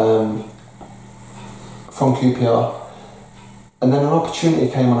from QPR, and then an opportunity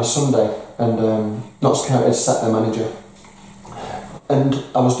came on a Sunday, and Notts County had sacked their manager, and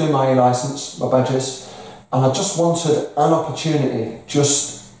I was doing my licence, my badges. And I just wanted an opportunity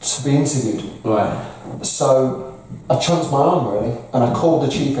just to be interviewed. Right. So I chanced my arm really, and I called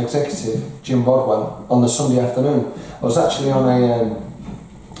the chief executive, Jim Rodwell, on the Sunday afternoon. I was actually on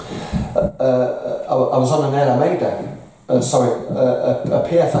I was on an LMA day, a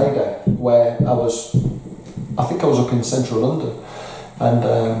PFA day, where I think I was up in central London, and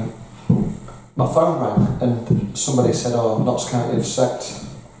my phone rang, and somebody said, "Oh, Notts County have sacked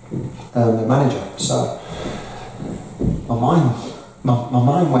the manager." So my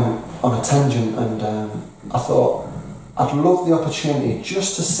mind went on a tangent, and I thought I'd love the opportunity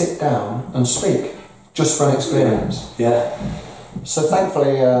just to sit down and speak, just for an experience. Yeah. So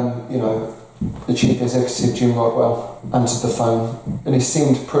thankfully, the chief executive, Jim Rodwell, answered the phone, and he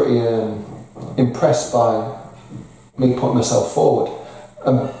seemed pretty impressed by me putting myself forward.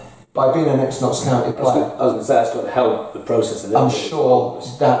 By being an ex-Notts County player, I was going to say that's got to help the process a little I'm bit. sure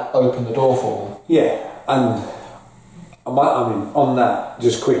that opened the door for me. Yeah, and on that,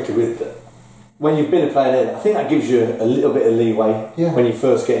 just quickly with when you've been a player there, I think that gives you a little bit of leeway when you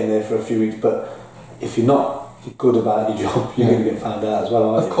first get in there for a few weeks. But if you're not good about your job, you're going to get found out as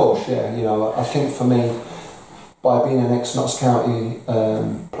well, aren't you? Of course, yeah. I think for me, by being an ex-Notts County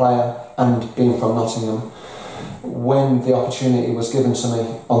player and being from Nottingham, when the opportunity was given to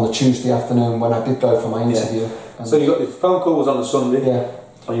me on the Tuesday afternoon when I did go for my interview. So you got the phone call was on the Sunday. Yeah.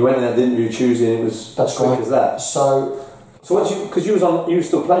 And you went in and did the interview Tuesday, and it was that's quick right. as that. So because you were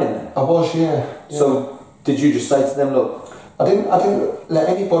still playing then. I was, yeah. So did you just say to them, look? I didn't let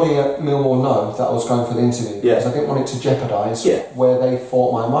anybody at Millwall know that I was going for the interview, because I didn't want it to jeopardise where they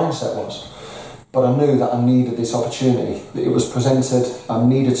thought my mindset was. But I knew that I needed this opportunity. It was presented. I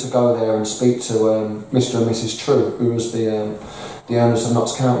needed to go there and speak to Mr. and Mrs. True, who was the owners of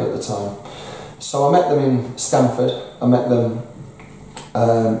Notts County at the time. So I met them in Stamford. I met them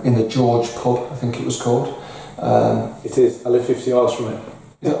in the George pub, I think it was called. It is. I live 50 yards from it.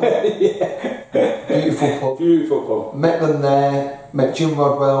 Yeah. Beautiful pub. Beautiful pub. Met them there. Met Jim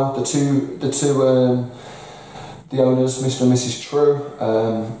Rodwell, the two the owners, Mr. and Mrs. True.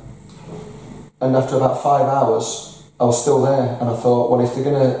 And after about 5 hours, I was still there, and I thought, well, if they're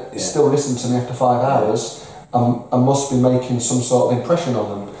going to still listen to me after 5 hours, I must be making some sort of impression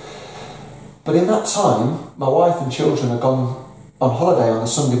on them. But in that time, my wife and children had gone on holiday on a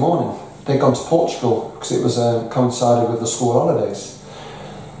Sunday morning. They'd gone to Portugal because it was coincided with the school holidays.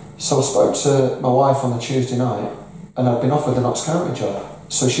 So I spoke to my wife on the Tuesday night, and I'd been offered the Notts County job.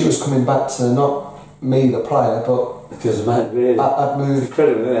 So she was coming back to not me, the player, but because man, really, I'd moved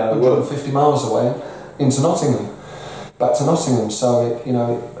incredible, 150 miles away into Nottingham, back to Nottingham. So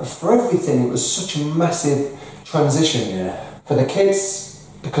for everything, it was such a massive transition. Yeah. For the kids,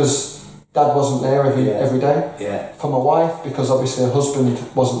 because Dad wasn't there every day. Yeah. For my wife, because obviously her husband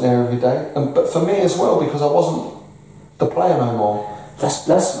wasn't there every day. But for me as well, because I wasn't the player no more. I was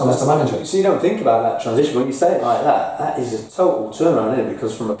the manager. So you don't think about that transition when you say it like that. That is a total turnaround, isn't it?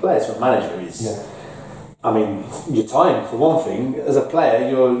 Because from a player to a manager is. Yeah. I mean, your time for one thing. As a player,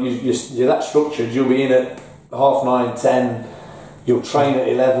 you're that structured. You'll be in at 9:30, 10. You'll train at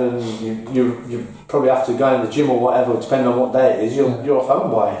 11. You probably have to go in the gym or whatever, depending on what day it is. You're off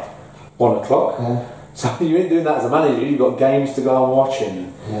home by 1 o'clock. Yeah. So you ain't doing that as a manager. You've got games to go and watch,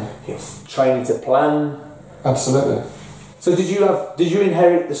 and you're training to plan. Absolutely. So did you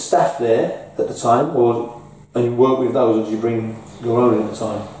inherit the staff there at the time, and you work with those, or did you bring your own at the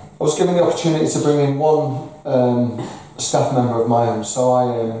time? I was given the opportunity to bring in one staff member of my own, so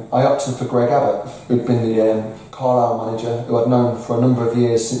I opted for Greg Abbott, who'd been the Carlisle manager, who I'd known for a number of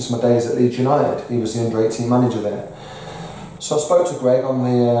years since my days at Leeds United. He was the under-18 manager there. So I spoke to Greg on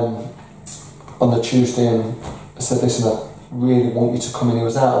the Tuesday and I said, listen, I really want you to come in. He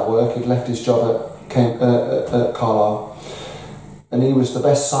was out of work, he'd left his job at Carlisle, and he was the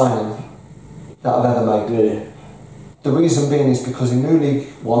best signing that I've ever made. Really? The reason being is because he knew League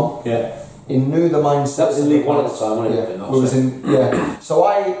One. Yeah. He knew the mindset. That was in League One at the time, wasn't it? Yeah. We was in. Yeah. So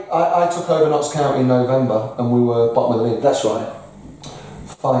I took over Notts County in November, and we were bottom of the league. That's right.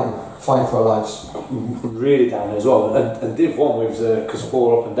 Fighting for our lives. Really down there as well. And Div 1 with because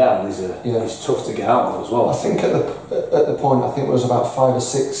 4 up and down is tough to get out of as well. I think at the point, I think it was about 5 or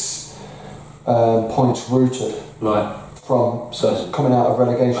 6 points rooted. Right. From coming out of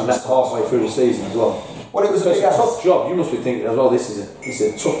relegation. And that's halfway through the season as well. Well, it was a tough job. You must be thinking as well. This is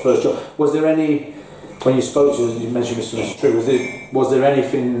a tough first job. Was there any, when you spoke to, you mentioned Mr. True, was there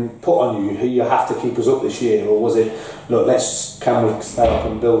anything put on you? You have to keep us up this year, or was it, look, can we stay up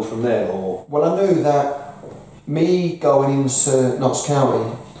and build from there? Or well, I knew that me going into Notts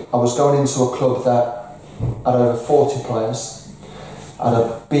County, I was going into a club that had over 40 players, had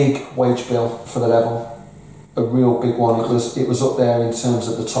a big wage bill for the level. A real big one. It was up there in terms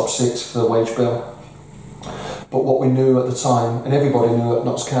of the top 6 for the wage bill. But what we knew at the time, and everybody knew at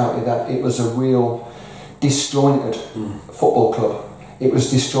Notts County, that it was a real disjointed football club. It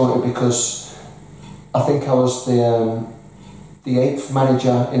was disjointed because I think I was the 8th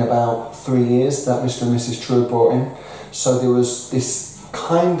manager in about 3 years that Mr. and Mrs. True brought in. So there was this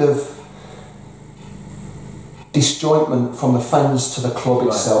kind of disjointment from the fans to the club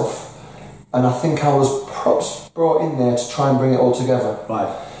itself. And I think I was perhaps brought in there to try and bring it all together. Right.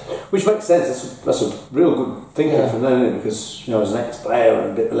 Which makes sense. That's a real good thinking from them, isn't it? Because as an ex-player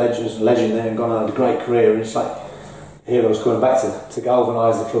and a bit of legend there and gone on a great career, and it's like heroes coming back to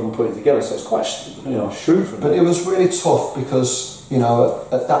galvanise the club and put it together. So it's quite shrewd from them. But it was really tough because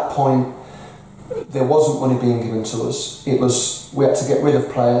at that point there wasn't money being given to us. We had to get rid of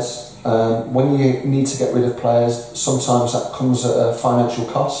players. When you need to get rid of players, sometimes that comes at a financial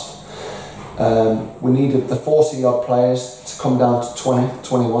cost. We needed the 40 odd players to come down to 20,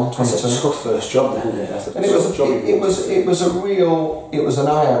 21, 22. That's a tough first job then, isn't it? And it was an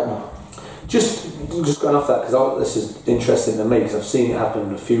eye opener. Just going off that, because this is interesting to me, because I've seen it happen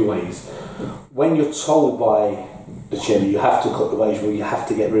in a few ways. When you're told by the chairman you have to cut the wage bill, you have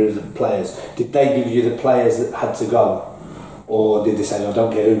to get rid of the players, did they give you the players that had to go, or did they say, no,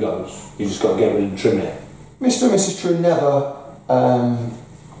 don't care who goes, you just got to get rid of them and trim it? Mr. and Mrs. True never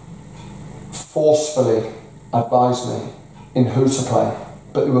forcefully advised me in who to play,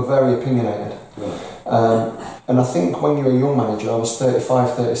 but they were very opinionated. Right. And I think when you're a young manager, I was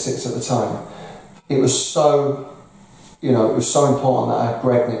 35, 36 at the time, it was so important that I had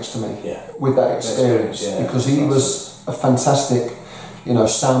Greg next to me with that experience, because he was a fantastic,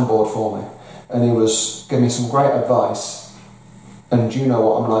 soundboard for me, and he was giving me some great advice. And you know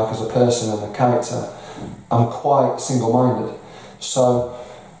what I'm like as a person and a character. I'm quite single-minded, so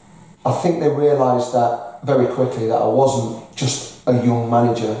I think they realised that very quickly, that I wasn't just a young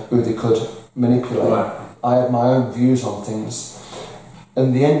manager who they could manipulate. Right. I had my own views on things,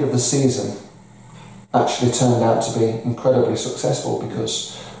 and the end of the season actually turned out to be incredibly successful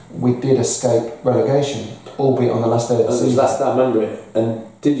because we did escape relegation, albeit on the last day of the season. I remember it. And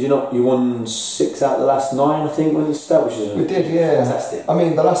did you not? You won 6 out of the last 9, I think, when you started, which is we did, yeah. Fantastic. I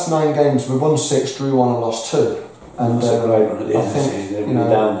mean, the last 9 games we won 6, drew 1, and lost 2. And That's a great one at the end of the think, season. you know,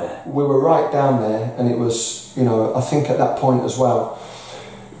 down there. we were right down there, and it was, you know, I think at that point as well,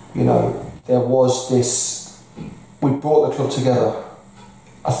 you know, there was this. We brought the club together.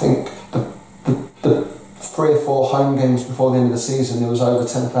 I think the 3 or 4 home games before the end of the season, there was over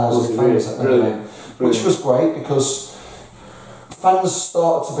 10,000 fans at that game, which was great because fans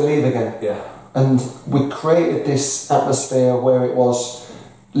started to believe again. Yeah. And we created this atmosphere where it was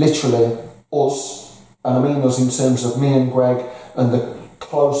literally us, and I mean us in terms of me and Greg and the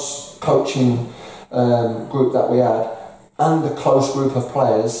close coaching group that we had, and the close group of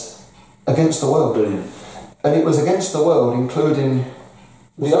players against the world. Brilliant. And it was against the world, including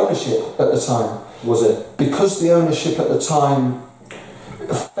the ownership at the time. Was it? Because the ownership at the time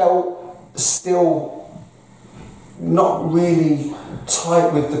felt still not really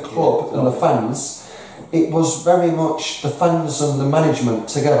tight with the club and the fans. It was very much the fans and the management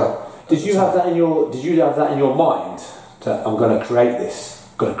together. Did you have that in your mind? That I'm going to create this,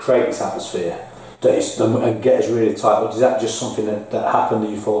 atmosphere, and get us really tight. Or is that just something that happened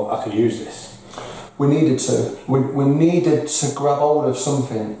and you thought I could use this? We needed to. We needed to grab hold of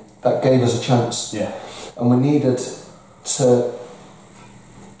something that gave us a chance. Yeah. And we needed to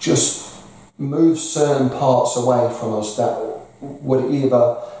just move certain parts away from us that would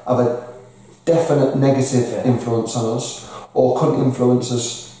either have a definite negative influence on us or couldn't influence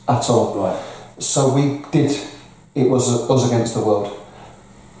us at all. Right. So we did. It was us against the world,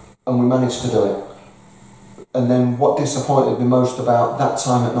 and we managed to do it. And then what disappointed me most about that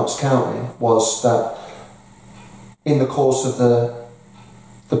time at Notts County was that in the course of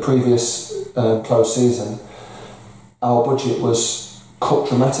the previous close season, our budget was cut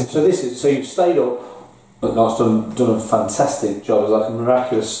dramatically. So you've stayed up, but Notts done a fantastic job. It was like a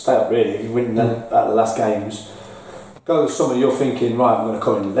miraculous stay up, really. You win at the last games. Go to summer, you're thinking, right, I'm going to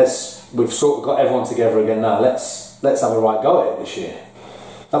come in. We've sort of got everyone together again now. Let's have a right go at it this year.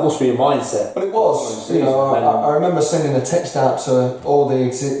 That must be your mindset. But it was, you know, I remember sending a text out to all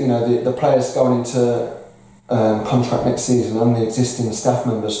the players going into contract next season and the existing staff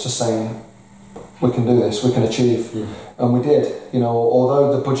members, just saying we can do this, we can achieve, and we did. You know,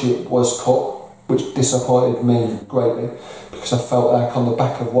 although the budget was cut, which disappointed me greatly because I felt like on the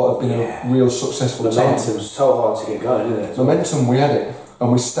back of what had been a real successful time. Momentum was so hard to get going, isn't it? Momentum, we had it,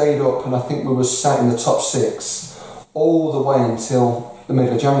 and we stayed up, and I think we were sat in the top 6 all the way until the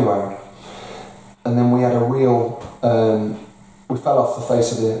middle of January, and then we had a real we fell off the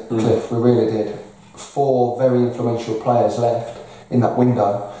face of the cliff. We really did. 4 very influential players left in that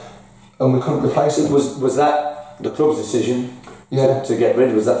window, and we couldn't replace them. Was that the club's decision? Yeah. To get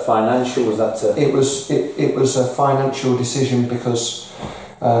rid? Was that financial? Was that to? It was a financial decision because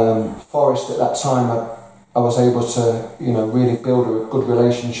Forest at that time I was able to really build a good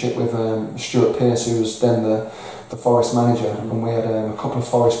relationship with Stuart Pearce, who was then the Forest manager, and we had a couple of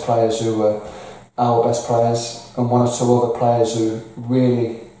Forest players who were our best players, and 1 or 2 other players who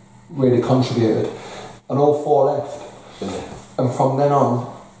really contributed, and all 4 left. And from then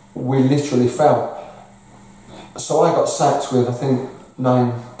on, we literally fell. So I got sacked with, I think,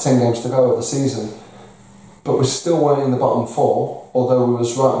 9-10 games to go of the season, but we still weren't in the bottom 4, although we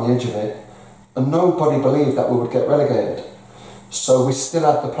was right on the edge of it, and nobody believed that we would get relegated. So we still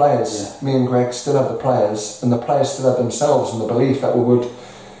had the players, me and Greg still had the players, and the players still had themselves and the belief that we would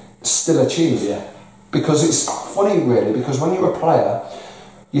still achieve. Yeah. Because it's funny really, because when you're a player,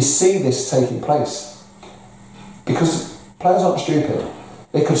 you see this taking place. Because players aren't stupid.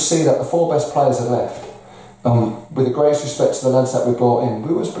 They could see that the 4 best players had left. With the greatest respect to the lads that we brought in,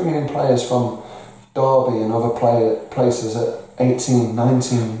 we was bringing in players from Derby and other places at 18,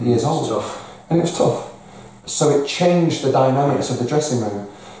 19 years old. Tough. And it was tough. So it changed the dynamics of the dressing room.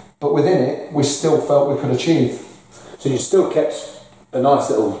 But within it, we still felt we could achieve. So you still kept a nice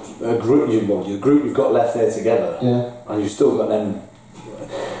little group, your group you've got left there together. Yeah. And you've still got them.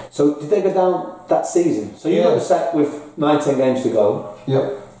 So did they go down that season? So you got the sack with 19 games to go.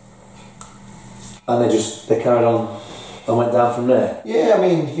 Yep. And they carried on and went down from there. Yeah, I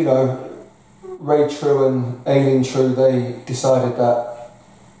mean, Ray True and Aileen True, they decided that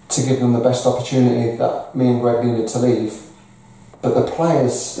to give them the best opportunity that me and Greg needed to leave. But the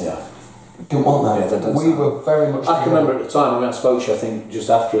players didn't want that. Yeah, we were very much... I can remember at the time when I spoke to you, I think just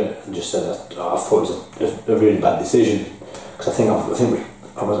after it, and just said that I thought it was a really bad decision. because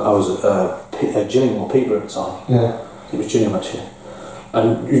I was at Gillingham or Peter at the time. Yeah. It was Gillingham actually,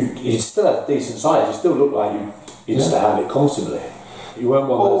 and you still had a decent size. You still looked like you just had it comfortably. You weren't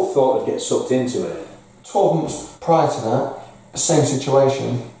one that thought would get sucked into it. 12 months prior to that, same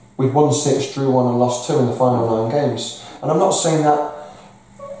situation. We'd won 6, drew 1 and lost 2 in the final 9 games. And I'm not saying that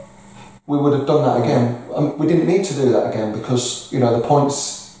we would have done that again. We didn't need to do that again because, you know, the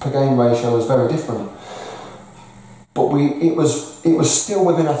points per game ratio was very different. But it was still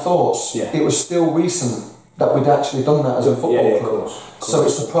within our thoughts. Yeah. It was still recent that we'd actually done that as a football club. Of course. So it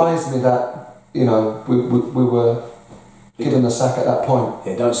surprised me that, you know, we were given the sack at that point.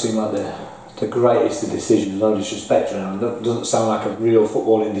 Yeah, it don't seem like the greatest of decisions, no disrespect to them. It doesn't sound like a real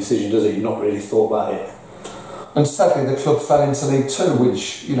footballing decision, does it? You've not really thought about it. And sadly, the club fell into League Two,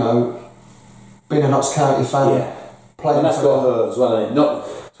 which, you know, being a Notts County fan, playing and that's for... got to hurt as well, isn't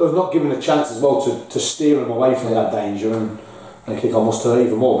it? So it's not given a chance as well to steer them away from that danger, and kick on must hurt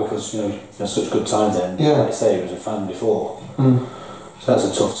even more because, you know, there's such good times then. Like you say, he was a fan before. So that's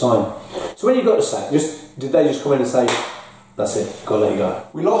a tough time. So when you got the sack, did they just come in and say, that's it, got to let you go?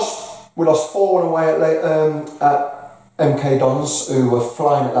 We lost 4-1 away at MK Dons, who were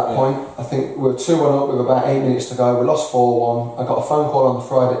flying at that point. I think we were 2-1 up with about 8 minutes to go. We lost 4-1. I got a phone call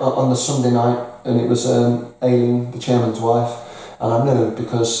on the Sunday night, and it was Aileen, the chairman's wife, and I knew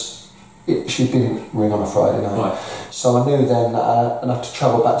because she didn't ring on a Friday night. Right. So I knew then that I'd have to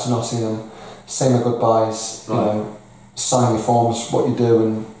travel back to Nottingham, say my goodbyes, you know, sign your forms, what you do,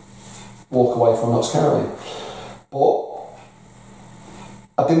 and walk away from Notts County. But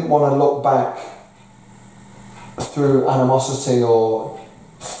I didn't want to look back through animosity or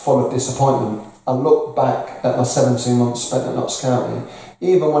full of disappointment. I looked back at my 17 months spent at Notts County,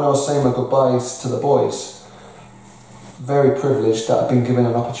 even when I was saying my goodbyes to the boys, very privileged that I'd been given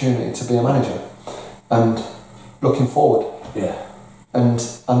an opportunity to be a manager and looking forward. Yeah. And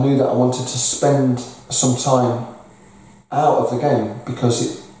I knew that I wanted to spend some time out of the game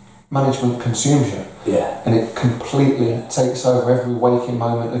because management consumes you. Yeah. And it completely takes over every waking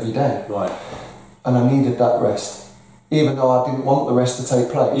moment of your day. Right. And I needed that rest. Even though I didn't want the rest to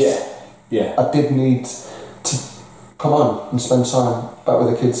take place. Yeah. I did need to come on and spend time back with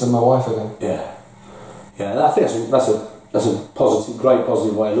the kids and my wife again. Yeah. Yeah, and I think that's a positive, great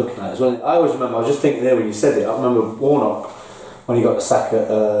positive way of looking at it as well. I always remember, I was just thinking there when you said it, I remember Warnock, when he got the sack at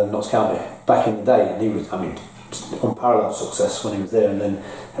Notts County back in the day, and he was, unparalleled success when he was there, and then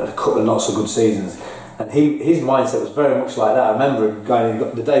had a couple of not so good seasons. And his mindset was very much like that. I remember him going,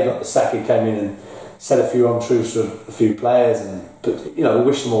 the day he got the sack, he came in and said a few untruths to a few players, but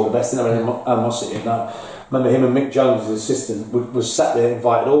wished them all the best, and everything, animosity and that. I remember him and Mick Jones, his assistant, was sat there,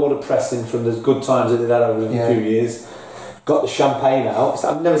 invited all the press in from the good times that they'd had over a few years. Got the champagne out.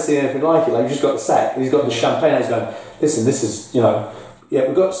 I've never seen anything like it. Like, he's just got the sack. He's got the champagne out. He's going, listen, this is, we got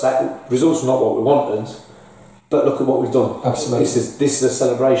the sack. Results are not what we wanted, but look at what we've done. Absolutely. This is a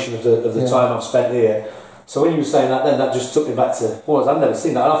celebration of the time I've spent here. So when you were saying that, then that just took me back to, I've never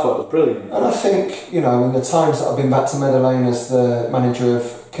seen that. And I thought it was brilliant. And I think, in the times that I've been back to Meadow Lane as the manager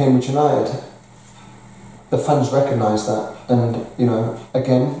of Cambridge United, the fans recognise that. And,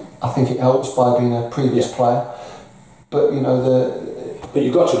 again, I think it helps by being a previous player. But but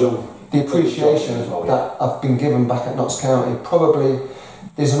you've got to do the appreciation that I've been given back at Notts County. Probably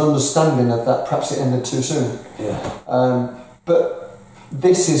there's an understanding of that. Perhaps it ended too soon. Yeah. But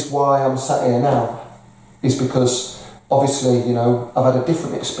this is why I'm sat here now. Is because obviously I've had a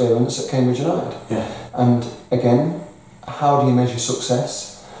different experience at Cambridge United. Yeah. And again, how do you measure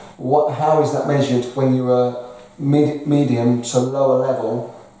success? How is that measured when you're a medium to lower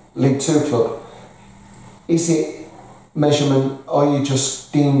level League Two club? Is it measurement, are you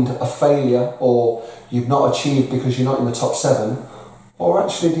just deemed a failure or you've not achieved because you're not in the top 7? Or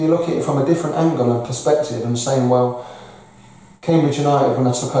actually do you look at it from a different angle and perspective and saying, well, Cambridge United, when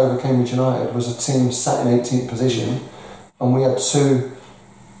I took over Cambridge United, was a team sat in 18th position and we had 2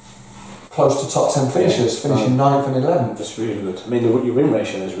 close to top 10 finishers, finishing 9th and 11th. That's really good. I mean, your win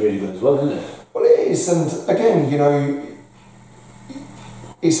ratio is really good as well, isn't it? Well, it is, and again,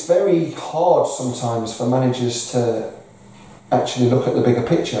 it's very hard sometimes for managers to actually look at the bigger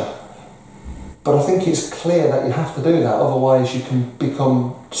picture. But I think it's clear that you have to do that, otherwise you can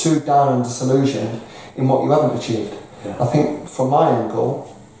become too down and disillusioned in what you haven't achieved. Yeah. I think from my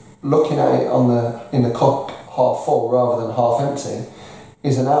angle, looking at it in the cup half full rather than half empty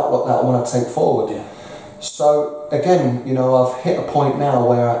is an outlook that I want to take forward. Yeah. So again, I've hit a point now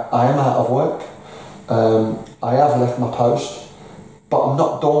where I am out of work. I have left my post, but I'm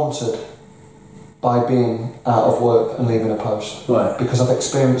not daunted by being out of work and leaving a post. Right. Because I've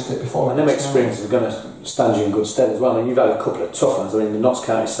experienced it before. And them experiences are going to stand you in good stead as well. I mean, you've had a couple of tough ones. I mean, the Notts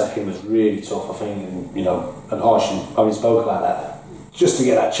County sacking was really tough, I think, and, you know, and harsh, and I mean, spoke about that. Just to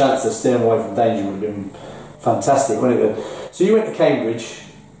get that chance to steer them away from danger would have been fantastic, wouldn't it? So you went to Cambridge,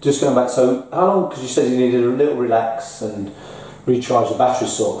 just going back, so how long, because you said you needed a little relax and recharge the battery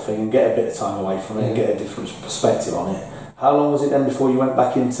sort of thing and get a bit of time away from it and get a different perspective on it. How long was it then before you went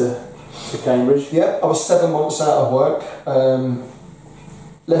back into Cambridge? Yeah, I was 7 months out of work.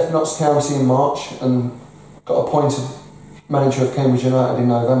 Left Notts County in March and got appointed manager of Cambridge United in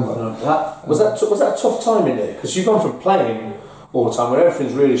November. Was that a tough time in there? Because you've gone from playing all the time where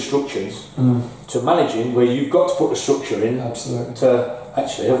everything's really structured to managing where you've got to put the structure in. Absolutely. To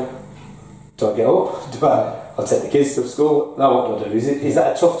actually, do I get up? I'll take the kids to school. Now what do I do? Is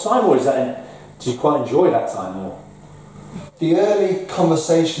that a tough time, or do you quite enjoy that time? Or the early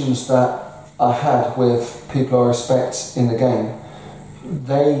conversations that I had with people I respect in the game,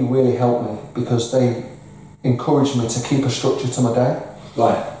 they really helped me because they encouraged me to keep a structure to my day.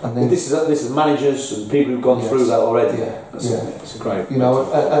 Right. And then, this is managers and people who've gone through that already. Yeah. It's a great. You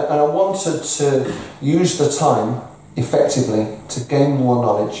know, and I wanted to use the time effectively to gain more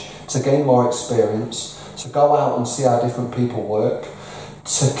knowledge, to gain more experience, to go out and see how different people work,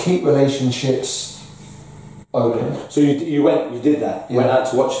 to keep relationships open. So you did that. You went out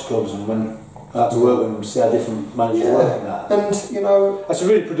to watch the clubs and went out to work with them, see how different managers work in that. And you know, that's a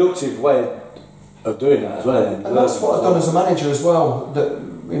really productive way of doing that as well. And that's what I've done as a manager as well. That,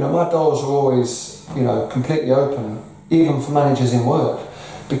 you know, my doors are always, you know, completely open, even for managers in work,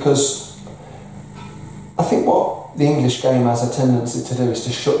 because I think what the English game has a tendency to do is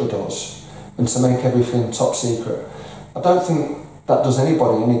to shut the doors and to make everything top secret. I don't think that does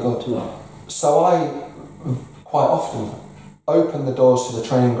anybody any good. No. So I quite often open the doors to the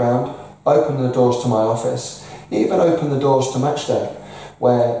training ground, open the doors to my office, even open the doors to match day,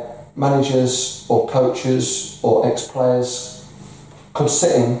 where managers or coaches or ex-players could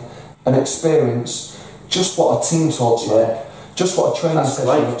sit in and experience just what a team talks like, just what a training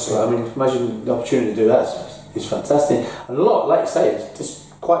session looks like. I mean, imagine the opportunity to do that is fantastic. And a lot, like you say, it's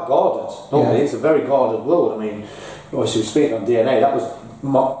just quite guarded. Normally, it's a very guarded world. I mean, obviously, we're speaking on DNA. That was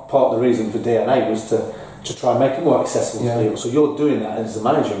part of the reason for DNA was to try and make it more accessible to people. So you're doing that as a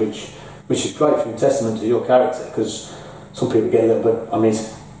manager, which is great for a testament to your character, because some people get a little bit. I mean,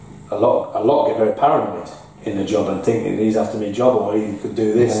 a lot get very paranoid in the job and think he's after me a job or he could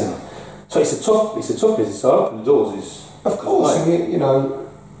do this. Yeah. And so it's a tough business. So open the doors is. Of course, and you know.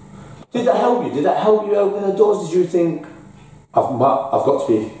 Did that help you? Did that help you open the doors? Did you think I've got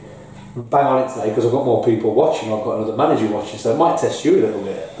to be bang on it today because I've got more people watching? I've got another manager watching, so it might test you a little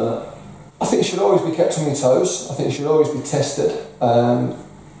bit. I think you should always be kept on your toes. I think you should always be tested.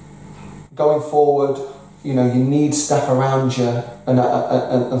 Going forward, you know, you need staff around you,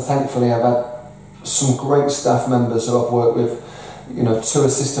 and thankfully I've had some great staff members who I've worked with. You know, 2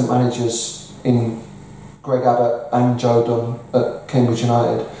 assistant managers in Greg Abbott and Joe Dunn at Cambridge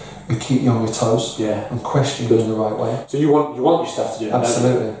United who keep you on your toes and question you in the right way. So you want your staff to do that?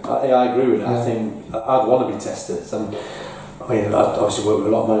 Absolutely. I agree with that. I think I'd want to be tested. And I mean, I obviously work with a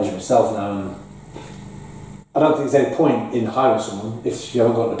lot of managers myself now, and I don't think there's any point in hiring someone if you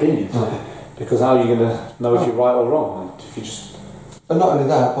haven't got an opinion. No. Because how are you going to know if you're right or wrong? If you just... And not only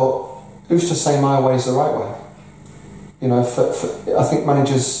that, but who's to say my way is the right way? You know, I think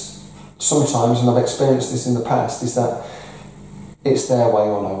managers sometimes, and I've experienced this in the past, is that it's their way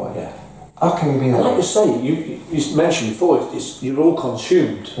or no way. Yeah. How can you be that? Like you say, you mentioned before, you're all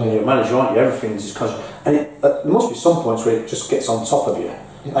consumed when you're a manager, aren't you? Everything's just consumed. And there must be some points where it just gets on top of you,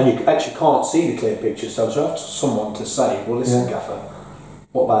 and you actually can't see the clear picture. So you have someone to say, well, listen, Gaffer,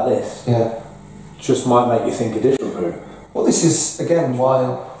 what about this? Yeah. Just might make you think a different route. Well, this is, again,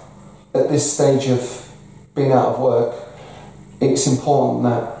 why at this stage of being out of work, it's important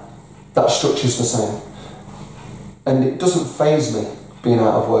that structure's the same. And it doesn't faze me being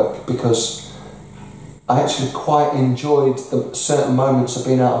out of work, because I actually quite enjoyed the certain moments of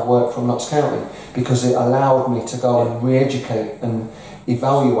being out of work from Notts County, because it allowed me to go and re-educate and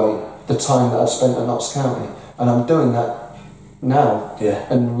evaluate the time that I'd spent at Notts County. And I'm doing that now,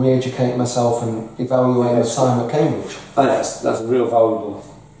 and re-educating myself and evaluating the time at Cambridge. I think that's a real valuable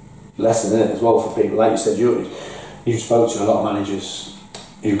lesson, isn't it, as well for people. Like you said, you spoke to a lot of managers.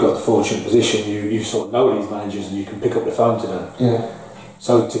 You've got the fortunate position. You sort of know these managers, and you can pick up the phone to them. Yeah.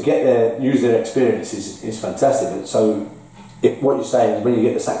 So to use their experience is fantastic. So what you're saying is, when you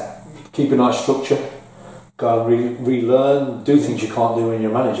get the sack, keep a nice structure, go and relearn, do things you can't do when you're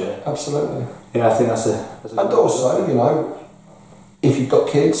a manager. Absolutely. Yeah, I think that's a and also, you know, if you've got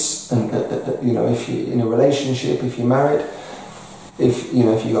kids, and you know, if you're in a relationship, if you're married, if you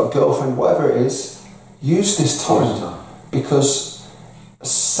know, if you've got a girlfriend, whatever it is, use this time, because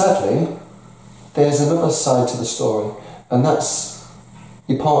sadly, there's another side to the story, and that's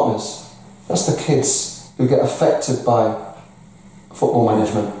your partners. That's the kids who get affected by football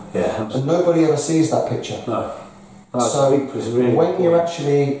management. Yeah. And nobody ever sees that picture. No. So when you're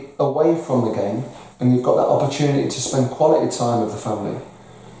actually away from the game and you've got that opportunity to spend quality time with the family,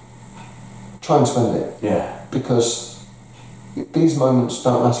 try and spend it. Yeah. Because these moments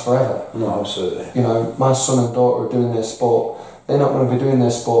don't last forever. No, absolutely. You know, my son and daughter are doing their sport. They're not going to be doing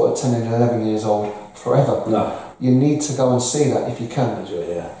their sport at 10 and 11 years old forever. No. You need to go and see that if you can.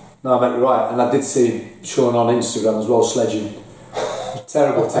 Yeah. No, I bet you're right. And I did see Shaun on Instagram as well, sledging.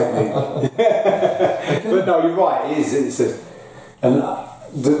 Terrible technique. But no, you're right. It is.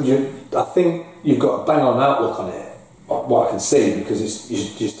 I think you've got a bang on outlook on it. What I can see, because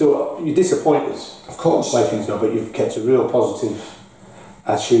you're disappointed, of course, the way things go, but you've kept a real positive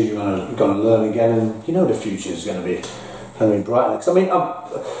attitude. You're going to learn again, and you know the future is going to be bright. Because I mean,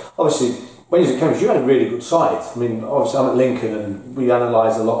 obviously, when you was at Cambridge, you had a really good side. I mean, obviously, I'm at Lincoln, and we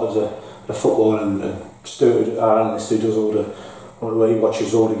analyse a lot of the football, and Stuart, our analyst, who does all he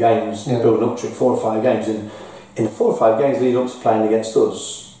watches all the games, building up to it, 4 or 5 games, and in the 4 or 5 games leading up to playing against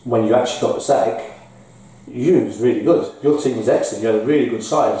us, when you actually got the sack, you was really good. Your team was excellent. You had a really good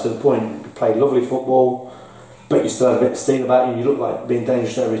side to the point you played lovely football, but you still had a bit of steam about you. And you looked like being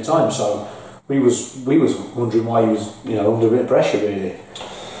dangerous every time. So we was wondering why you was under a bit of pressure, really.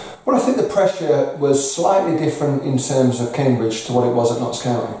 Well, I think the pressure was slightly different in terms of Cambridge to what it was at Notts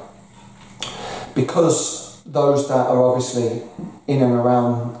County, because those that are obviously in and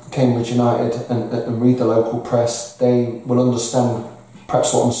around Cambridge United and read the local press, they will understand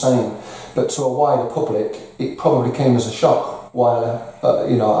perhaps what I'm saying. But to a wider public, it probably came as a shock while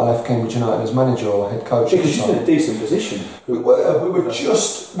I left Cambridge United as manager or head coach. Because you're in a decent position. We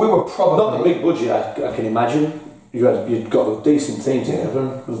were probably not a big budget. I can imagine you'd got a decent team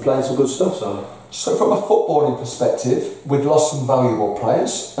together and playing some good stuff. So from a footballing perspective, we've lost some valuable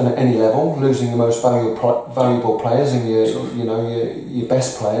players, and at any level, losing the most valuable players and your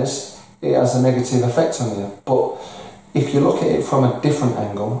best players, it has a negative effect on you. But if you look at it from a different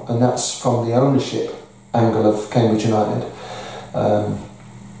angle, and that's from the ownership angle of Cambridge United,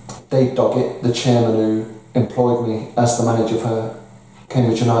 Dave Doggett, the chairman who employed me as the manager for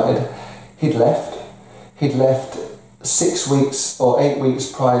Cambridge United, he'd left 6 weeks or 8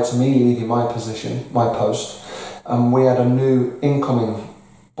 weeks prior to me leaving my post, and we had a new incoming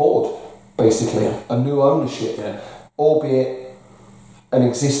board, basically, a new ownership, albeit an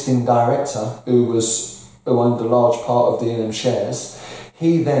existing director who owned a large part of the shares.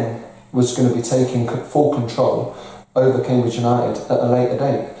 He then was going to be taking full control over Cambridge United at a later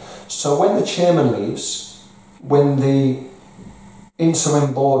date. So when the chairman leaves, when the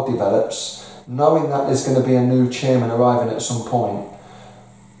interim board develops, knowing that there's going to be a new chairman arriving at some point,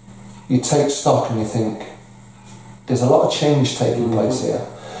 you take stock and you think, there's a lot of change taking place here.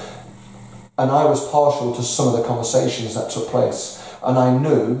 And I was partial to some of the conversations that took place. And I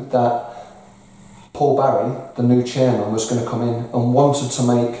knew that Paul Barry, the new chairman, was going to come in and wanted to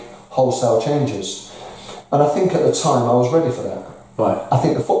make wholesale changes. And I think at the time I was ready for that. Right. I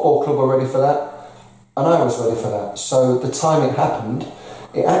think the football club were ready for that, and I was ready for that. So the time it happened,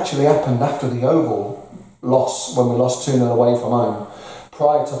 it actually happened after the Oval loss, when we lost 2-0 away from home,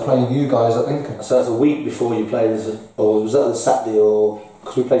 prior to playing you guys at Lincoln. So that's a week before you played or was that the Saturday, or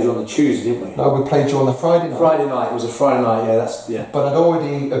because we played you on the Tuesday, didn't we? No, we played you on the Friday night. Friday night, it was a Friday night, But I'd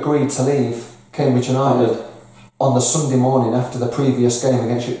already agreed to leave Cambridge United on the Sunday morning after the previous game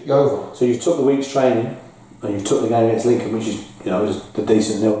against Yeovil. So you took the week's training and you took the game against Lincoln, which is, was the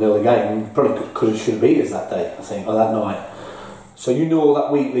decent 0-0 game. You probably should have beat us that day, I think, or that night. So you knew all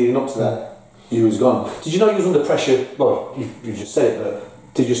that week leading up to that, you was gone. Did you know you was under pressure? Well, you just said it,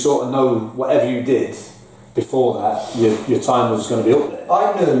 but did you sort of know whatever you did before that, your time was going to be up there?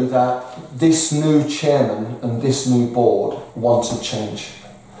 I knew that this new chairman and this new board wanted change.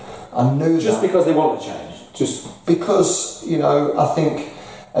 I knew just that. Because they want to change? Just because, I think,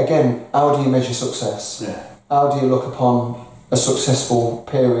 again, how do you measure success? Yeah. How do you look upon a successful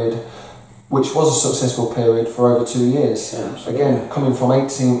period, which was a successful period for over 2 years? Yeah, again, coming from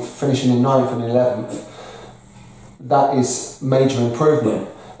 18th, finishing in 9th and 11th, that is major improvement.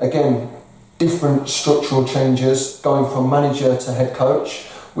 Yeah. Again, different structural changes, going from manager to head coach,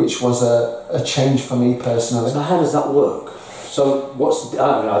 which was a change for me personally. So how does that work? So what's I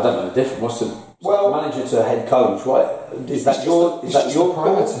don't know the difference. What's the manager to head coach? What? is that your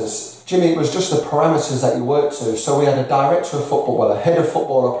parameters? Jimmy, it was just the parameters that you worked to. So we had a director of football, well, a head of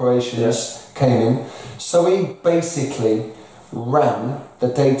football operations came in. So he basically ran the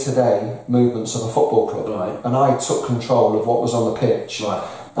day-to-day movements of a football club, right. And I took control of what was on the pitch. Right.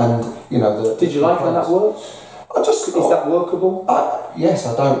 And did you like how that works? Is that workable? Yes,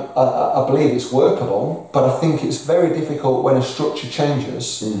 I believe it's workable, but I think it's very difficult when a structure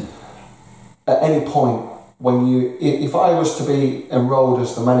changes. At any point when if I was to be enrolled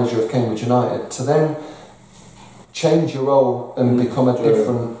as the manager of Cambridge United, to then change your role and become a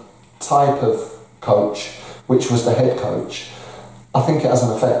different type of coach, which was the head coach, I think it has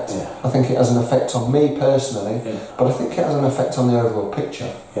an effect. Yeah. I think it has an effect on me personally, but I think it has an effect on the overall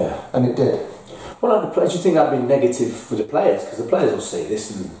picture. Yeah. And it did. Well, do you think that'd be negative for the players? Because the players will see this,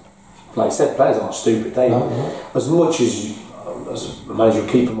 and like I said, players aren't stupid. As much as a manager will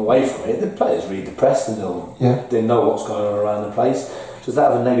keep them away from it, the players read the press and they know what's going on around the place. Does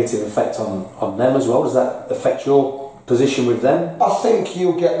that have a negative effect on them as well? Does that affect your position with them? I think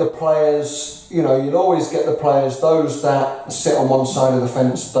you'll get the players, you'll always get the players, those that sit on one side of the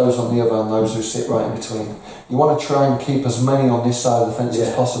fence, those on the other, and those who sit right in between. You want to try and keep as many on this side of the fence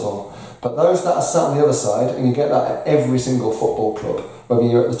as possible. But those that are sat on the other side, and you get that at every single football club, whether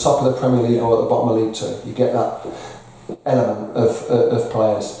you're at the top of the Premier League or at the bottom of League 2, you get that element of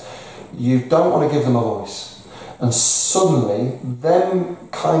players. You don't want to give them a voice. And suddenly, them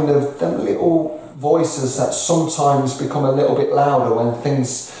little voices that sometimes become a little bit louder when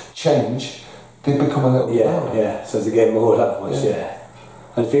things change, they become a little bit louder. Yeah, so to get more of that voice,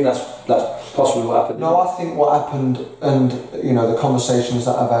 And I think that's possibly what happened. No, I think what happened, and the conversations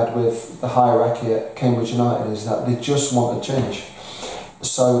that I've had with the hierarchy at Cambridge United, is that they just want a change.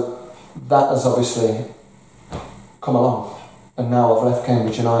 So that has obviously come along, and now I've left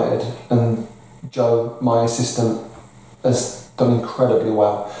Cambridge United, and Joe, my assistant, has done incredibly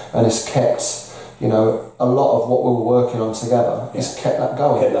well, and has kept a lot of what we were working on together. He's kept that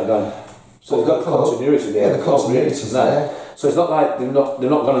going. So they've got continuity there. Yeah, the continuity is there. So it's not like they're not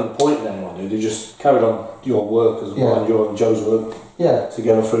going to appoint anyone, do they? They just carried on your work as well, and your and Joe's work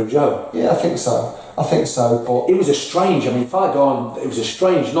together through Joe. Yeah, I think so. But it was a strange. If I go on, it was a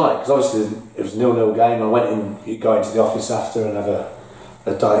strange night because obviously it was a 0-0 game. I went in, you go into the office after and have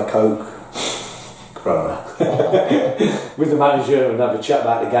a Diet Coke, Corona, with the manager and have a chat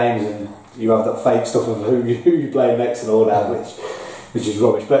about the games, and you have that fake stuff of who you play next and all that, which is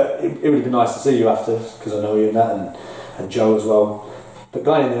rubbish. But it would have been nice to see you after, because I know you and that, and Joe as well. But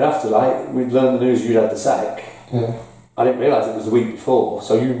going in there after, we'd learned the news you'd had the sack. Yeah. I didn't realise it was the week before,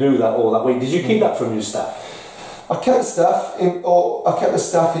 so you knew that all that week. Did you keep that from your staff? I kept the staff involved.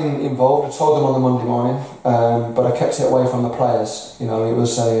 I told them on the Monday morning, but I kept it away from the players.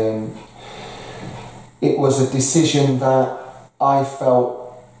 It was a decision that I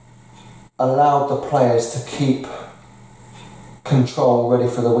felt allowed the players to keep control ready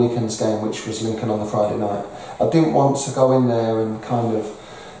for the weekend's game, which was Lincoln on the Friday night. I didn't want to go in there and kind of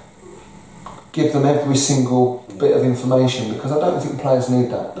give them every single bit of information, because I don't think players need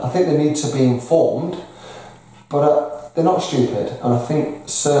that. I think they need to be informed, but they're not stupid, and I think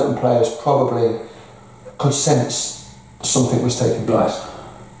certain players probably could sense something was taking place.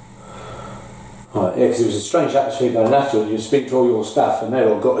 Right, yeah, because it was a strange atmosphere going after. You speak to all your staff, and they're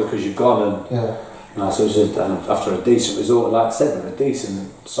all gutted because you've gone, and so it was after a decent result, like I said, with a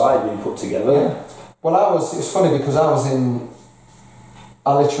decent side being put together. Yeah. Well, it's funny because I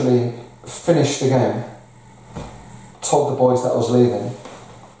literally finished the game, told the boys that I was leaving,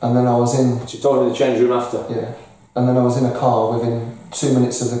 and then I was in... So you told them in the change room after? Yeah. And then I was in a car within 2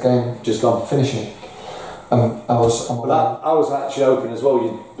 minutes of the game. Just gone? Finishing. I was actually hoping as well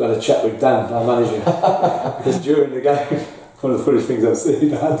you had a chat with Dan, our manager, because during the game, one of the funniest things I've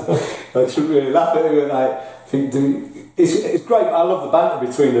seen, I should really laugh at him, and I think it's great. I love the banter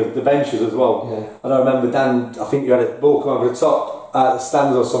between the benches as well. Yeah. And I remember Dan, I think you had a ball come over the top at the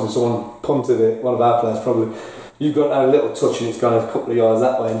stands or something, someone punted it, one of our players probably. You got a little touch and it's gone a couple of yards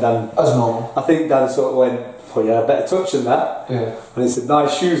that way, and Dan... As normal. I think Dan sort of went, well, you had a better touch than that. Yeah. And it said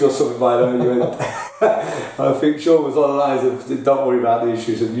nice shoes or something by them, and you went... and I think Shaun was on the lines of, don't worry about these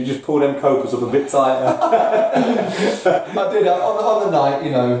shoes, and you just pull them copers up a bit tighter. I did. On the night,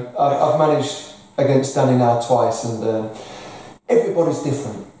 I've managed against Danny now twice, and everybody's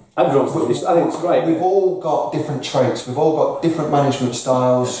different. Everyone's different. I think it's great. We've all got different traits. We've all got different management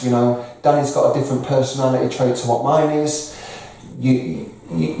styles. Danny's got a different personality trait to what mine is. You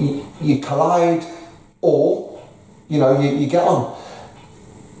collide, or you get on.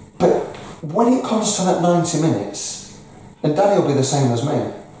 But when it comes to that 90 minutes, and Danny will be the same as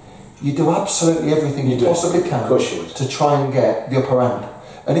me, you do absolutely everything you possibly can to try and get the upper hand.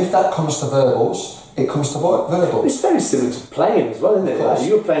 And if that comes to verbals, it comes to verbals. It's very similar to playing as well, isn't it? Like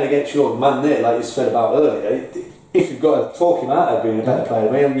you're playing against your man there, like you said about earlier. If you've got to talk him out of being a better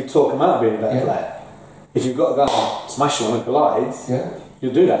player, you talk him out of being a better player. If you've got to go and smash him and collide,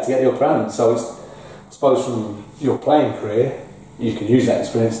 you'll do that to get the upper hand. So it's, I suppose from your playing career, you can use that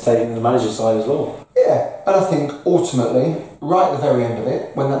experience to take it to the manager side as well. Yeah, and I think ultimately, right at the very end of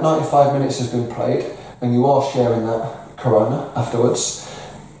it, when that 95 minutes has been played and you are sharing that Corona afterwards,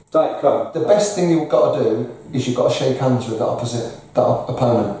 the best thing you've got to do is you've got to shake hands with that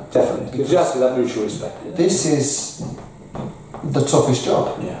opponent. Definitely, because you have to have that mutual respect. This is the toughest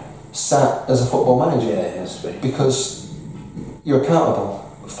job. Yeah. Sat as a football manager. Yeah, it has to be. Because you're accountable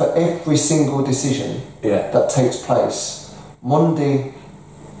for every single decision that takes place, Monday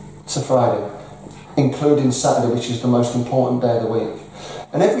to Friday, including Saturday, which is the most important day of the week.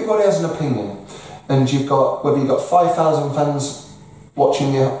 And everybody has an opinion. And you've got, whether you've got 5,000 fans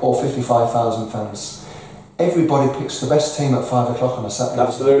watching you or 55,000 fans, everybody picks the best team at 5 o'clock on a Saturday.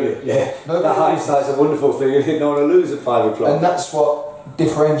 Absolutely, yeah. That hindsight's a wonderful thing. You don't want to lose at 5 o'clock. And that's what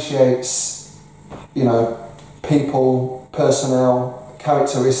differentiates, people, personnel,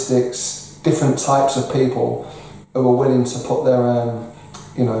 characteristics, different types of people who are willing to put their,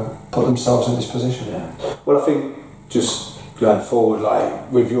 put themselves in this position. Yeah. Well, I think just going forward,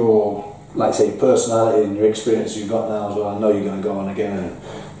 like with your, like say, personality and your experience you've got now as well, I know you're going to go on again,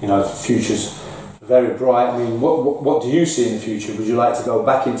 and the future's very bright. I mean, what do you see in the future? Would you like to go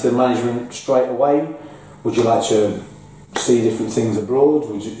back into management straight away? Would you like to see different things abroad?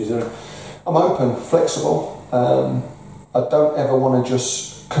 I'm open, flexible. I don't ever want to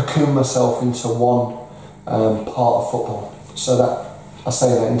just cocoon myself into one part of football. So that I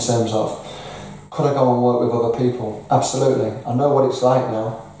say that in terms of, could I go and work with other people? Absolutely. I know what it's like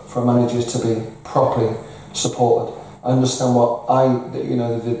now for managers to be properly supported. I understand what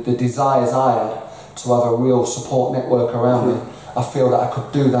the desires I had to have a real support network around me. I feel that I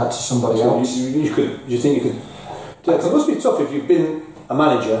could do that to somebody else. You think you could? Because it must be tough if you've been a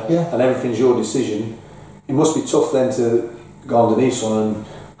manager and everything's your decision. It must be tough then to go underneath someone and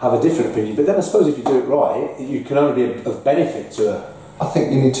have a different opinion. But then I suppose if you do it right, you can only be of benefit to her. I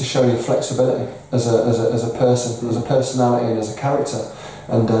think you need to show your flexibility as a person, as a personality and as a character.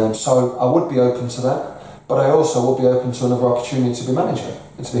 And so I would be open to that. But I also would be open to another opportunity to be manager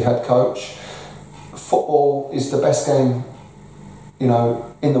and to be head coach. Football is the best game,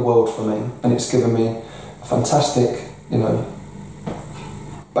 in the world for me. And it's given me a fantastic,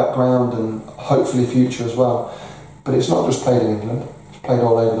 background and hopefully future as well. But it's not just played in England, it's played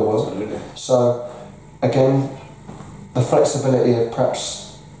all over the world. Absolutely. So, again, the flexibility of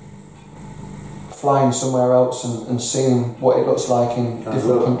perhaps flying somewhere else and seeing what it looks like in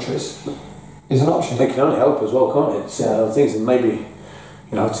different countries is an option. They can only help as well, can't it? It's, things, and maybe,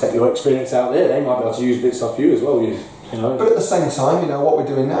 take your experience out there, they might be able to use bits off you as well. But at the same time, what we're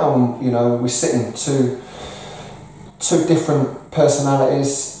doing now, we're sitting two different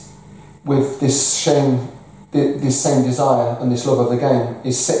personalities with this same desire and this love of the game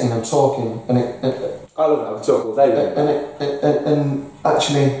is sitting and talking, and I love it. I can talk all day. And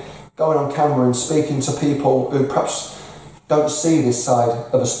actually going on camera and speaking to people who perhaps don't see this side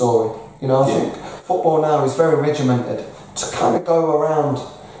of a story. I think football now is very regimented. To kind of go around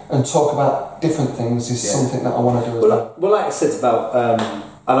and talk about different things is something that I want to do as well. Well, like I said about,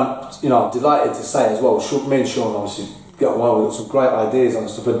 and I'm delighted to say as well, me and Shaun obviously got we've got some great ideas on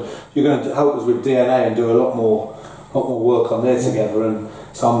stuff, and you're going to help us with DNA and do a lot more work on there together, and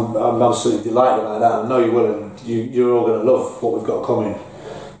so I'm absolutely delighted about that. I know you will, and you're all going to love what we've got coming.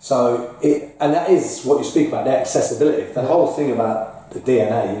 So and that is what you speak about, the accessibility. The whole thing about the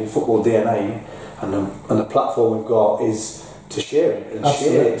DNA, football DNA, and the platform we've got is to share it and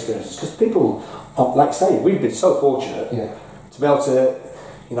share the experiences, because people, like I say, we've been so fortunate to be able to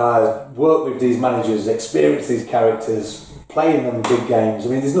work with these managers, experience these characters, playing them big games. I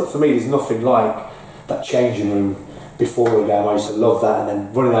mean, there's nothing like that changing room before a game. I used to love that, and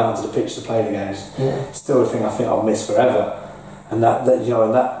then running out onto the pitch to play the games. Still a thing I think I'll miss forever. And that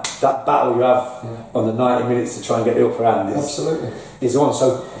battle you have on the 90 minutes to try and get the upper hand is on.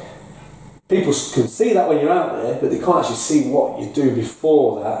 So people can see that when you're out there, but they can't actually see what you do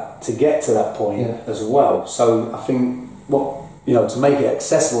before that to get to that point as well. So I think to make it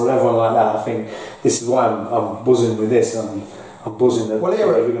accessible to everyone like that, I think this is why I'm buzzing with this. I'm buzzing that we're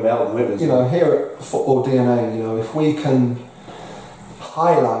going to help them with it. Here at Football DNA, if we can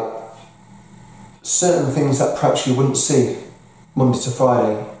highlight certain things that perhaps you wouldn't see Monday to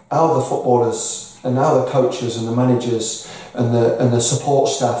Friday, how the footballers and how the coaches and the managers and the support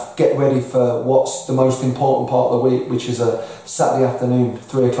staff get ready for what's the most important part of the week, which is a Saturday afternoon,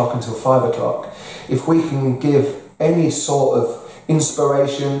 3 o'clock until 5 o'clock. If we can give any sort of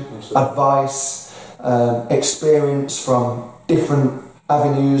inspiration, advice, experience from different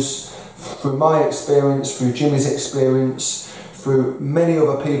avenues, through my experience, through Jimmy's experience, through many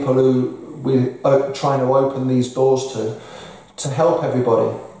other people who we're trying to open these doors to help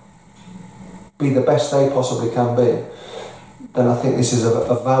everybody be the best they possibly can be, then I think this is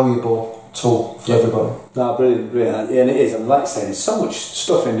a valuable tool for everybody. No, brilliant, brilliant. Yeah, and it is. And like I say, there's so much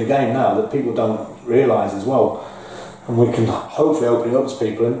stuff in the game now that people don't realise as well. And we can hopefully open it up to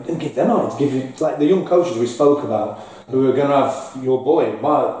people and give them out, give you, like the young coaches we spoke about, who are going to have your boy,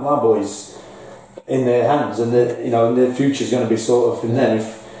 my boys, in their hands, and their future's going to be sort of in them.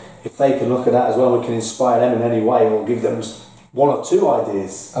 If they can look at that as well, we can inspire them in any way, or give them 1 or 2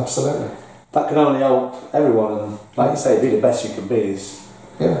 ideas. Absolutely. That can only help everyone, and like you say, be the best you can be is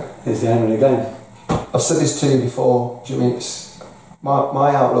the aim of the game. I've said this to you before, Jimmy. It's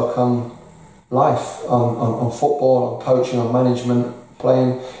my outlook on life, on football, on coaching, on management,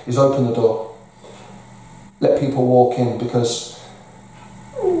 playing, is open the door. Let people walk in, because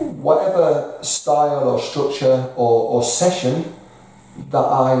whatever style or structure or session that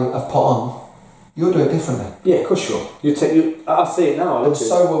I have put on, you'll do it differently. Yeah, of course I see it now. And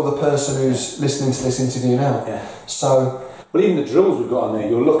so will the person who's listening to this interview now. Yeah. So, well, even the drills we've got on there,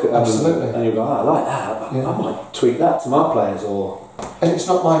 you'll look at them and you'll go, I like that. Yeah. I might tweak that to my players, or. And it's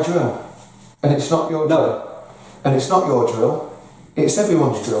not my drill, and it's not your drill, and it's not your drill. It's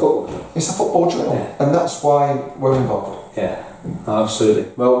everyone's drill. It's a football drill, and that's why we're involved. Yeah. No,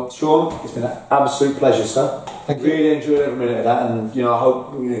 absolutely. Well, Shaun, it's been an absolute pleasure, sir. Thank you. Really enjoyed every minute of that, and I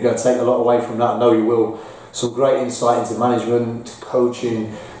hope you're going to take a lot away from that. I know you will. Some great insight into management,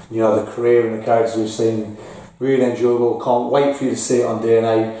 coaching, the career and the characters we've seen. Really enjoyable. Can't wait for you to see it on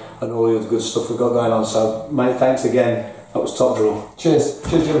DNA and all the other good stuff we've got going on. So, mate, thanks again. That was top drill. Cheers.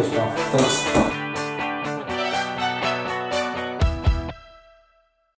 Cheers, Jimmy. Thanks.